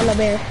fat koala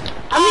bear.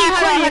 I'm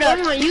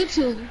on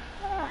YouTube.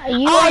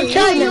 You want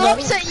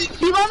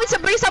me to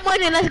bring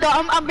someone in? Let's go.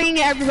 I'm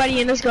bringing everybody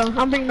in. Let's go.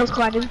 I'm bringing those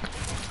squad in.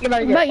 Bro,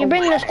 you're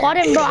bringing the squad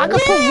in, bro. I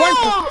could put one.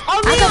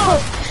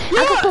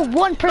 I could put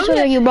one person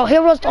on you, bro.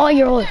 He'll roast all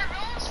your hood.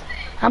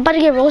 I'm about to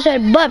get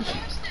roasted, but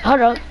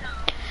hold on.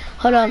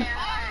 Alright,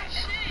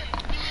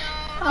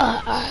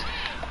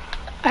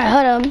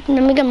 hold on.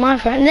 Let me get my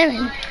friend.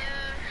 Then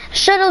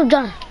shut up,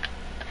 John.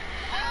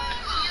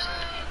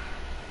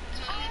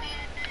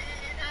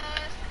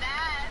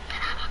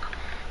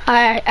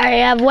 Alright, I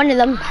have one of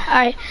them.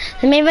 Alright,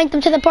 let me invite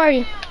them to the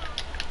party.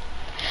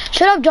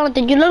 Shut up,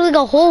 Jonathan. You look like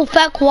a whole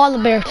fat koala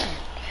bear.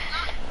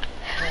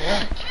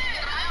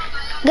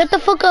 Get the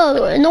fuck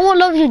up. No one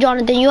loves you,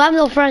 Jonathan. You have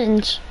no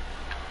friends.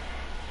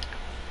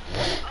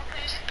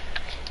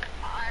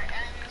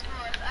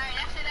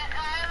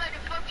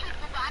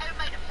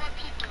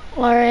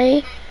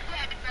 Alright.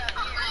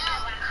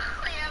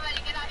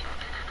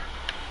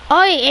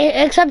 Oh,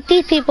 except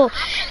these people.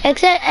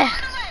 Except...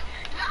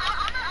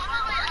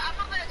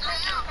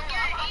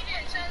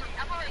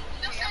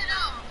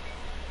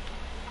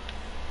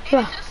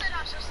 Bro.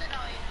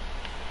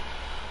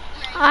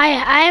 I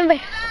am. Hey,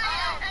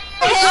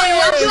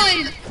 what's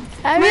doing?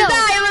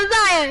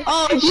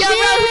 Oh,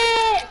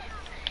 shit!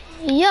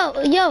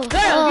 Yo.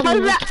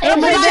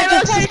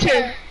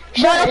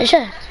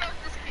 Shut.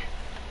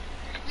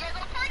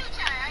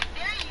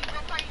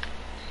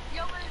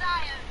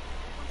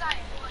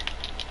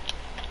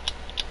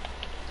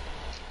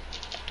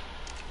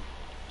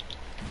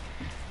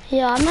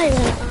 Yeah, I'm not even.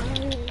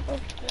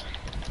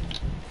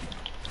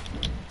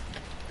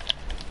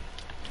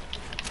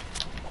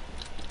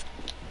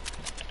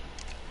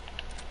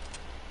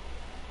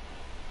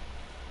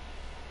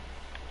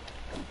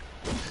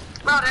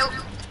 Bro,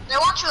 they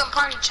want you in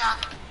party chat.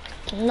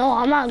 No,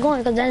 I'm not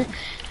going, cause then.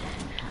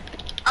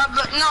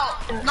 But no,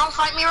 don't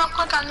fight me real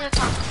quick. I'm gonna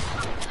talk.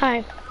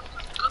 Alright.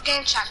 Go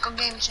game chat.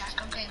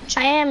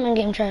 I am in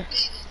game chat.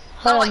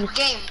 No, Hold on. like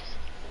game.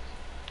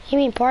 You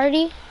mean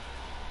party?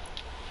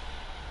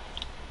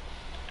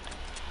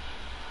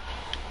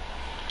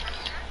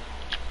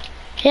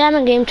 Yeah, I'm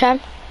in game chat.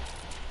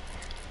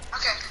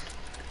 Okay.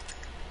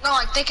 No,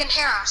 like they can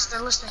hear us.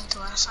 They're listening to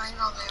us. I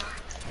know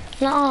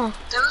they are. No.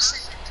 They're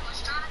listening to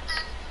us,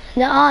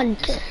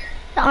 Jonathan.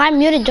 No, I'm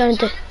muted,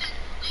 Jonathan.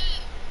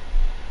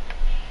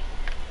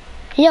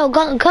 Yo,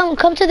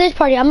 come to this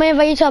party. I'm gonna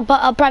invite you to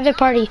a private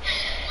party,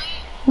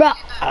 bro.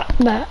 All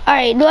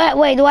right.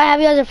 Do I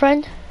have you as a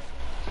friend?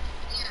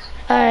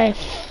 All right.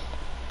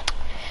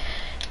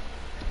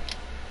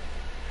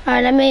 All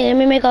right. Let me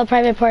make a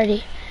private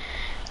party.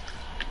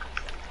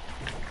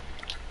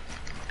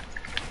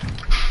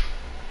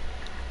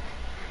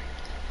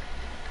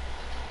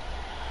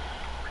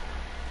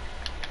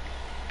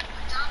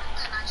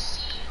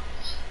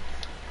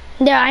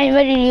 There, I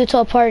invited you to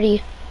a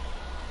party.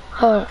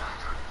 Oh.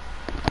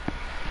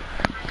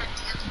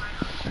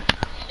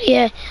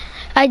 Yeah,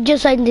 I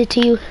just sent it to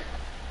you.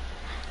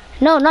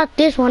 No, not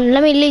this one.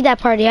 Let me leave that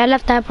party. I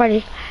left that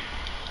party.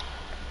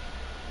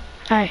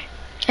 Alright.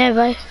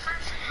 Invite.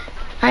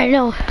 I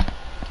know.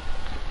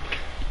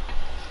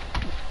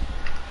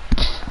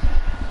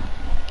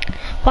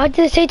 Why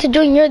did it say to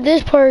join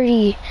this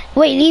party?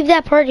 Wait, leave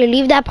that party.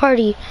 Leave that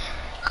party.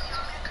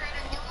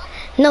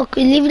 No,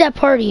 leave that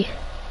party.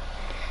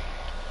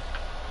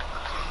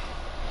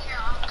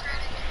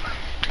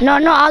 No,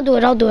 I'll do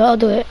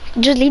it.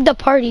 Just leave the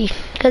party,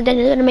 because then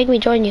it's gonna make me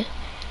join you.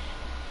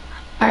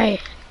 Alright.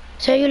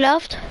 So you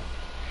left?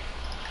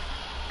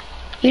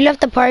 You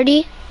left the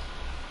party?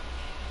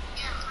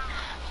 Yeah.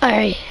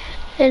 Alright.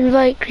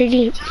 Invite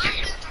Grady.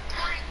 Jonathan's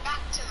reporting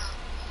back to them.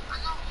 I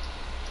know.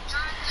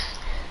 Jonathan,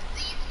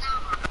 leave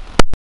now.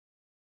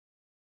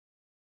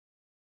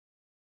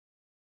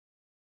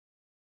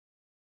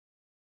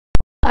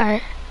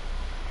 Alright.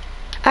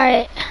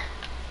 Alright.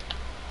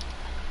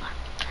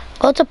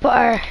 Go to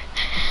par.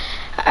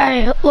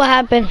 Alright, what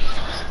happened?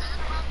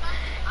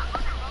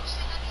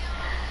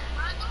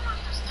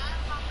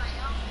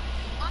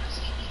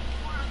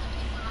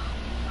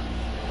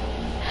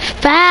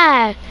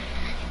 Fact.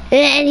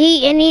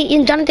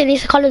 And Jonathan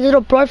needs to call his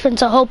little boyfriend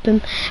to help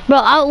him. Bro,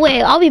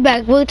 I'll be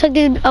back. We'll talk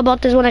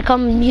about this when I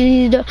come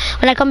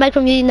back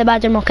from using the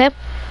bathroom, okay?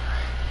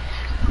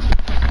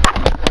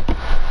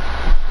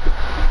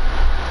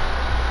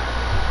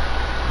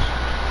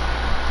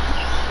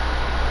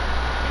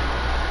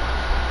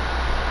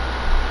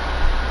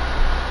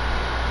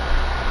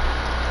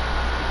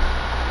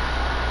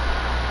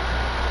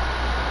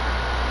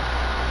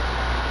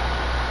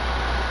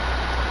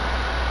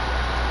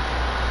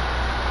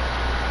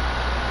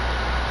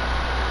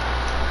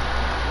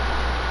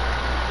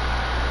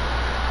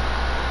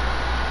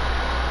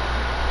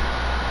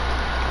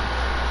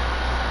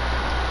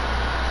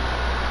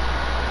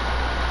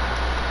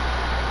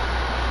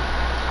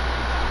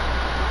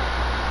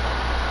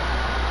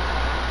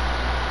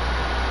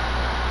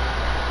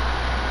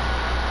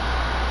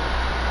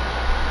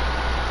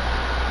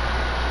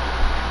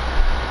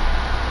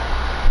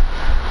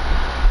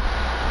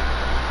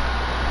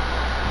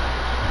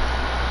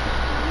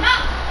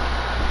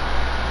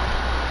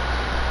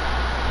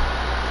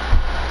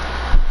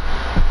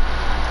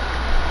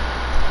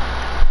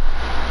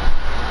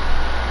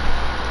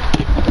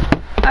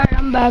 Alright,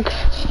 I'm back.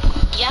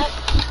 Yep,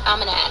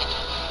 I'm an addict.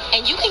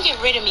 And you can get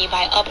rid of me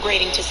by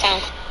upgrading to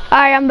sound.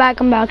 Alright, I'm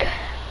back.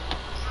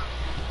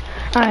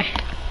 Alright.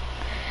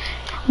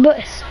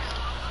 But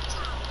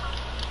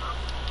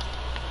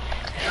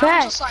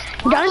Fast.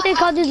 Jonathan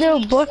called his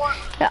little boy.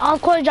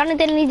 Of course,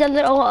 Jonathan needs a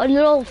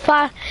little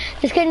five.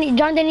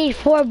 Jonathan needs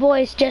 4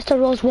 boys just to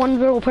roast 1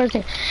 little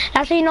person.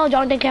 That's how you know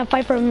Jonathan can't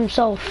fight for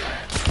himself.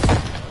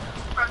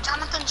 Bro,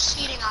 Jonathan's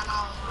cheating on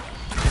all of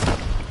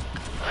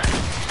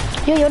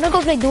them. Yo, you wanna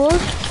go play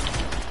duels?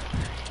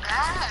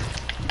 Yeah.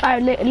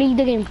 Alright, leave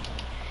the game.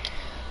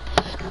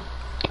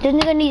 This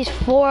nigga needs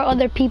 4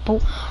 other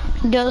people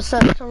just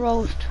to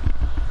roast.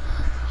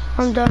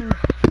 I'm done.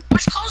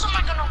 Which clothes am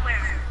I gonna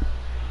wear?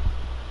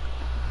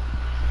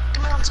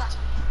 Give me 1 second.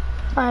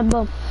 Alright,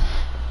 bro.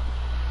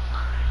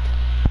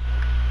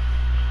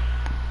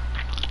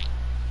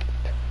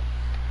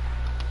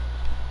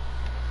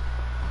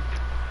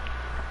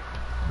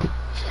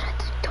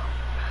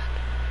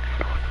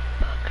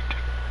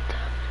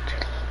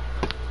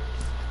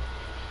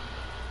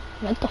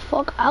 Get the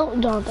fuck out,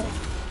 Jonathan.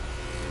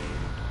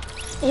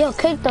 Yo,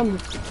 kick them.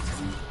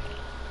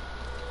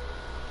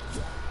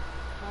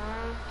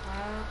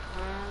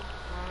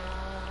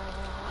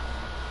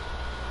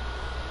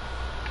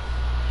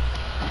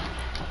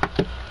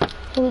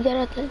 We get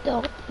at the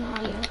door. No,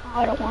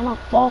 I don't wanna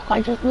fuck.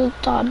 I just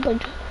looked up,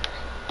 but.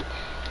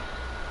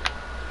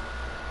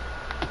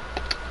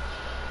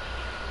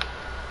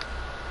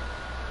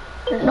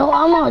 No,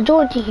 I'm not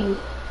joining you,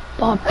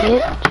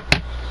 puppet.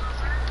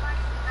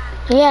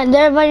 Yeah,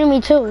 they're inviting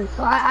me too.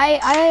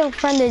 I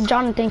friended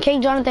Jonathan.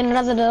 Kick Jonathan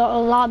out of the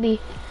lobby.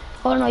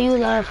 Oh no, you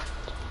left.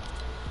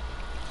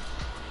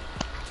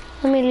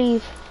 Let me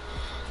leave.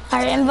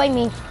 Alright, invite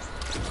me.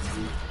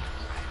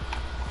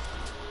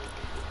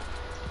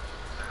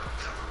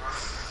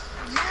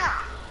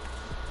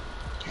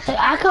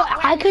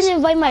 I could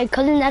invite my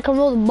cousin. I could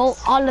roll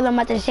both, all of them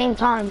at the same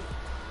time.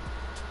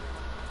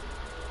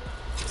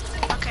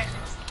 Okay.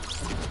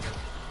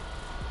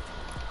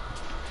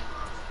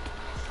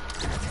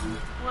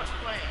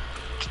 Wait.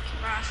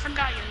 Bro, I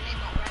forgot your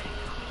name already.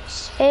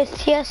 It's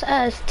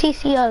TSS,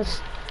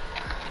 TCS.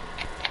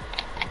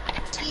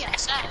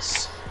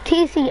 TSS.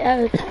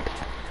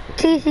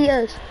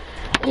 TCS.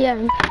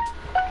 Yeah.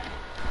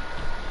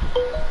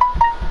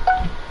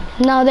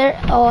 No,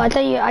 I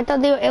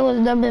thought it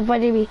was them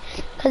inviting me.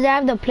 Cause I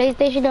have the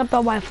PlayStation up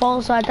on my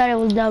phone, so I thought it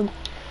was them.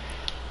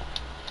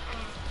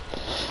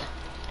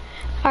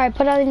 Alright,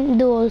 put on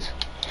duels.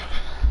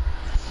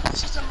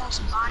 This is the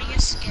most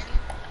bodiest skin.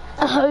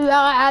 Oh,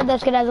 I have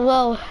that skin as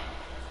well.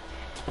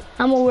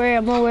 I'm gonna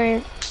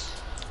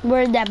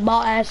wear that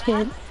ball ass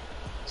skin.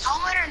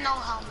 Helmet or no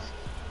helmet?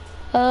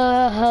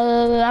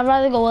 I'd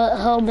rather go with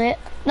helmet.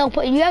 No,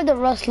 but you have the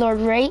Rust Lord,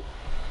 right?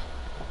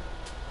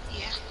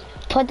 Yeah.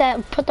 Put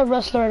the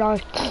Rust Lord on.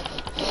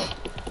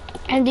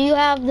 And do you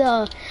have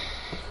this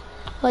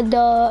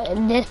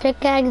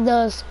pickaxe,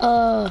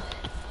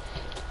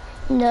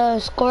 the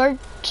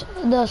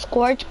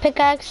scorch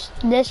pickaxe?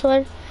 This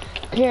one?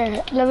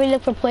 Here, let me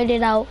look for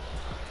pointed out.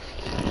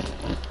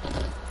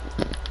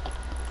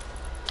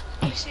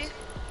 Let me see.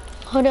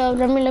 Hold up,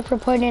 let me look for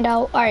pointed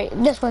out. Alright,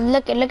 this one.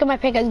 Look at my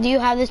pickaxe. Do you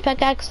have this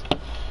pickaxe?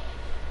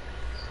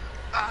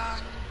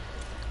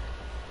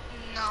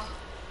 No.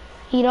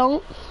 You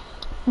don't?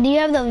 Do you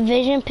have the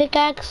vision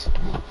pickaxe?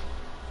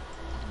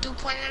 Do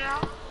point it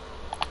out.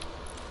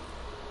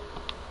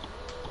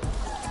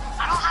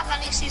 I don't have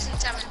any season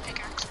 7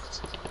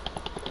 pickaxes.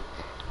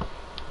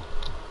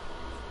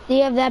 Do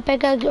you have that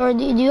pickaxe, or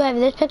do you have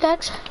this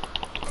pickaxe?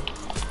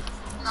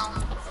 No.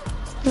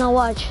 No,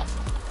 watch.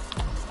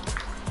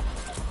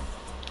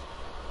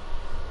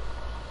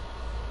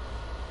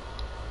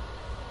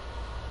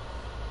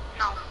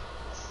 No.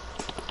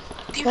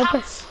 Do you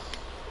have...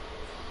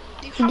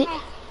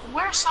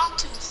 Where's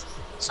Sawtooth?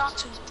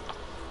 Sawtooth.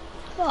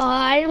 Oh,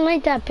 I didn't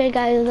like that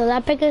pickaxe.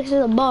 That pickaxe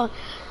is a ball.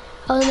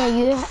 Oh no,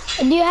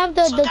 do you have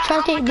the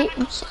trusty? Do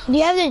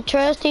you have the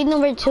trusty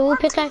number 2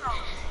 pickaxe?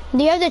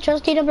 Do you have the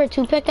trusty number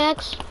 2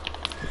 pickaxe?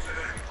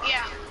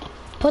 Yeah.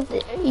 Do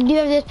you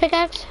have this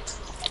pickaxe?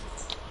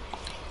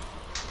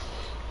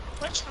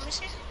 Which? Let me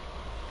see.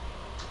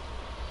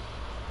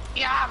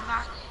 Yeah, I have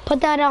that.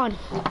 Put that on.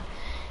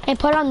 And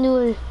put on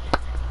new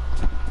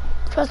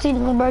trusty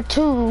number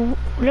 2.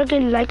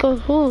 Looking like a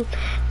hoop.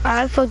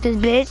 I fucked this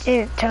bitch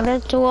and turned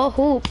it to a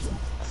hoop.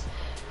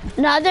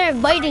 Now they're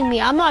inviting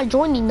me. I'm not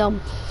joining them.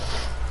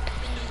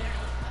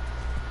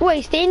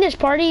 Wait, stay in this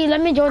party.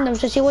 Let me join them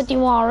to see what they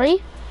want,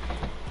 alright?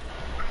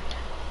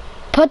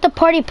 Put the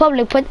party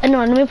public. Let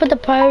me put the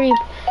party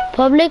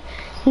public.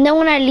 And then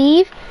when I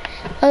leave,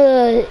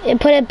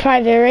 put it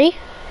private, right?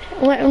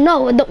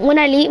 When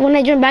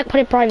I join back,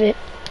 put it private.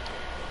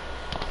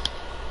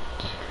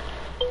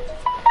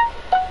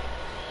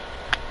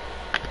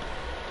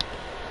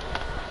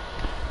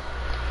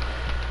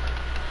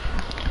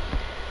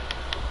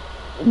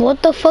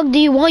 What the fuck do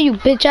you want, you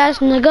bitch ass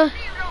nigga?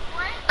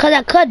 Cause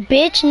I cut,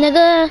 bitch,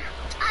 nigga.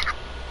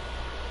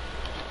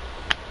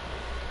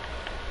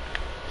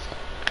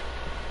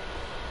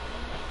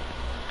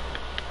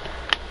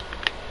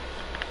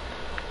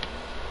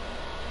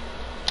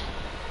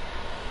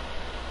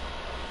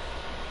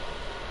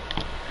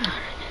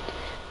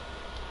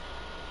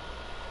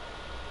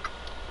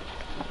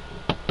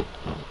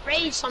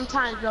 Rage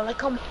sometimes, bro. Like,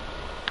 come.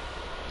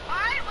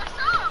 Alright, what's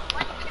up?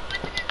 Why you keep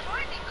letting it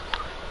join me?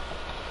 Come on.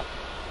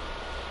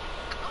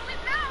 Don't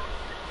leave now.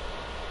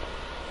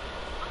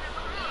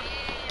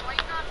 Yeah, why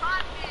you not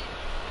talking?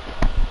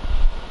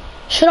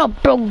 Shut up,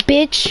 broke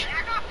bitch. I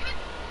got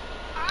people.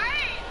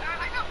 Alright,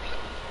 I got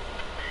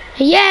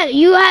people. Yeah,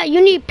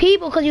 you need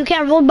people because you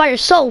can't roll by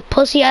yourself,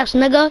 pussy ass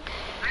nigga.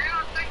 I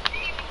got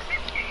 13,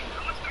 15.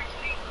 I'm gonna start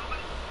seeing.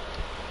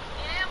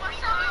 Yeah,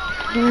 what's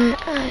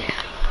up?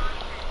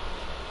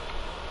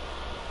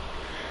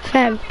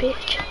 Fat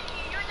bitch.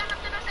 You're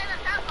not gonna say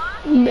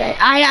that,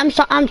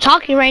 huh? I'm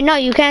talking right now.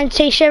 You can't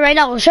say shit right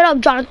now. Shut up,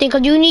 Jonathan,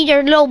 because you need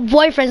your little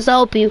boyfriends to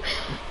help you.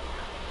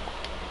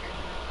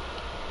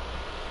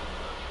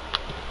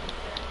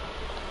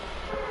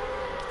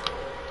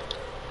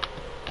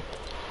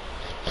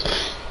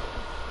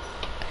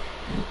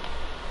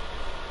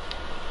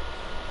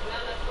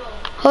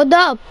 Hold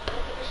up.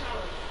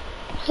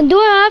 Do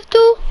I have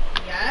to?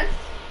 Yes.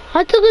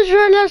 I took a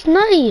shower last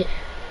night.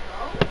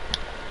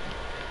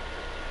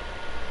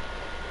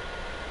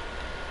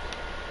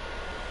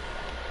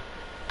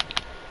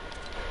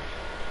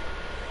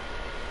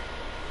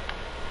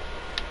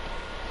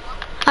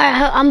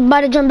 I'm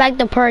about to jump back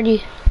the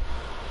party.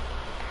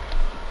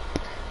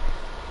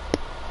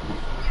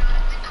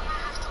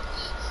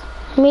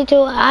 Me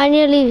too. I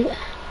need to leave.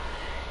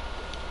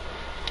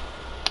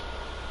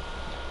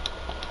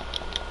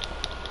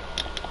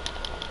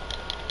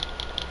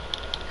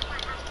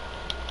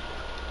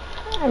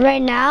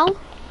 Right now?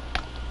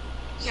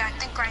 Yeah, I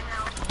think right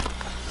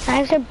now.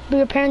 Ask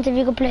your parents if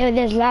you could play with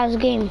this last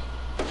game.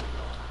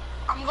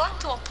 I'm going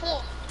to a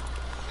pool.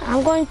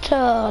 I'm going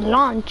to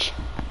launch.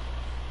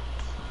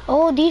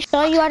 Oh, these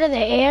shot you out of the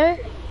air?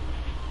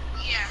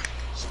 Yeah.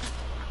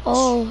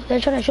 Oh, they're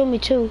trying to shoot me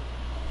too.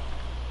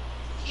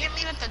 Hit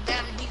me with the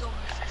damn deagle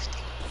over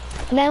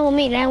 50. Land with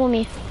me, land with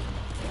me.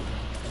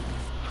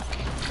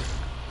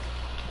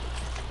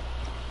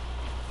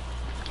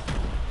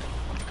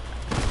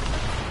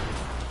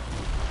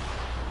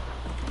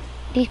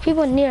 These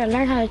people need to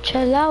learn how to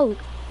chill out.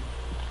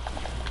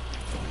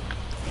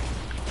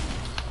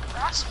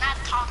 That's mad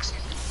toxic.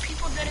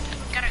 People didn't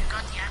even get a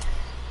gun yet.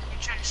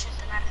 You're trying to shoot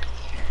them out of the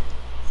air.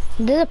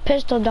 There's a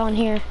pistol down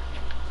here.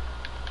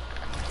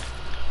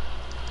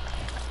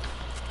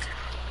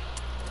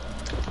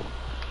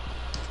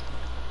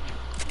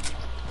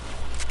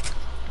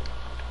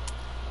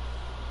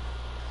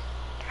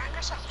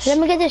 Let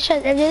me get this shot.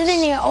 If there's in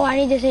here, oh, I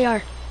need this AR. I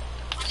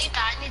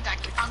need that.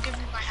 I'll give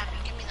you my heavy.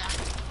 Give me that.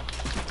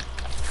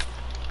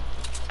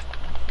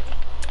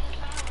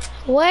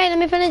 Wait, let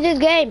me finish this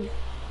game.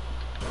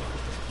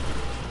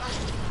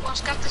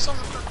 Let's get this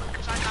over quick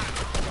because I got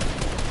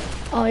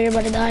it. Oh, you're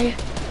about to die.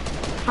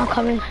 I'm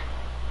coming.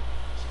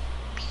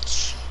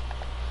 Beach.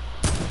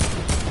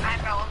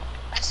 Alright, bro.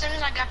 As soon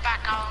as I get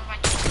back, I'll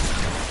invite you.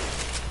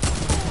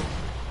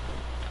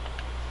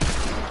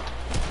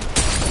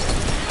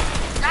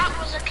 That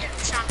was a kid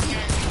who shot me in.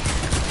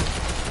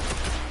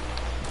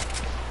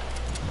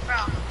 Bro,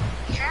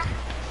 you hear?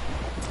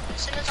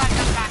 As soon as I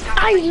get back,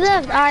 I'll invite you. I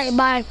left. Alright,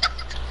 bye.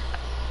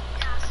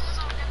 Yeah, as soon as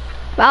I get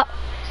back. Well,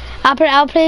 I'll play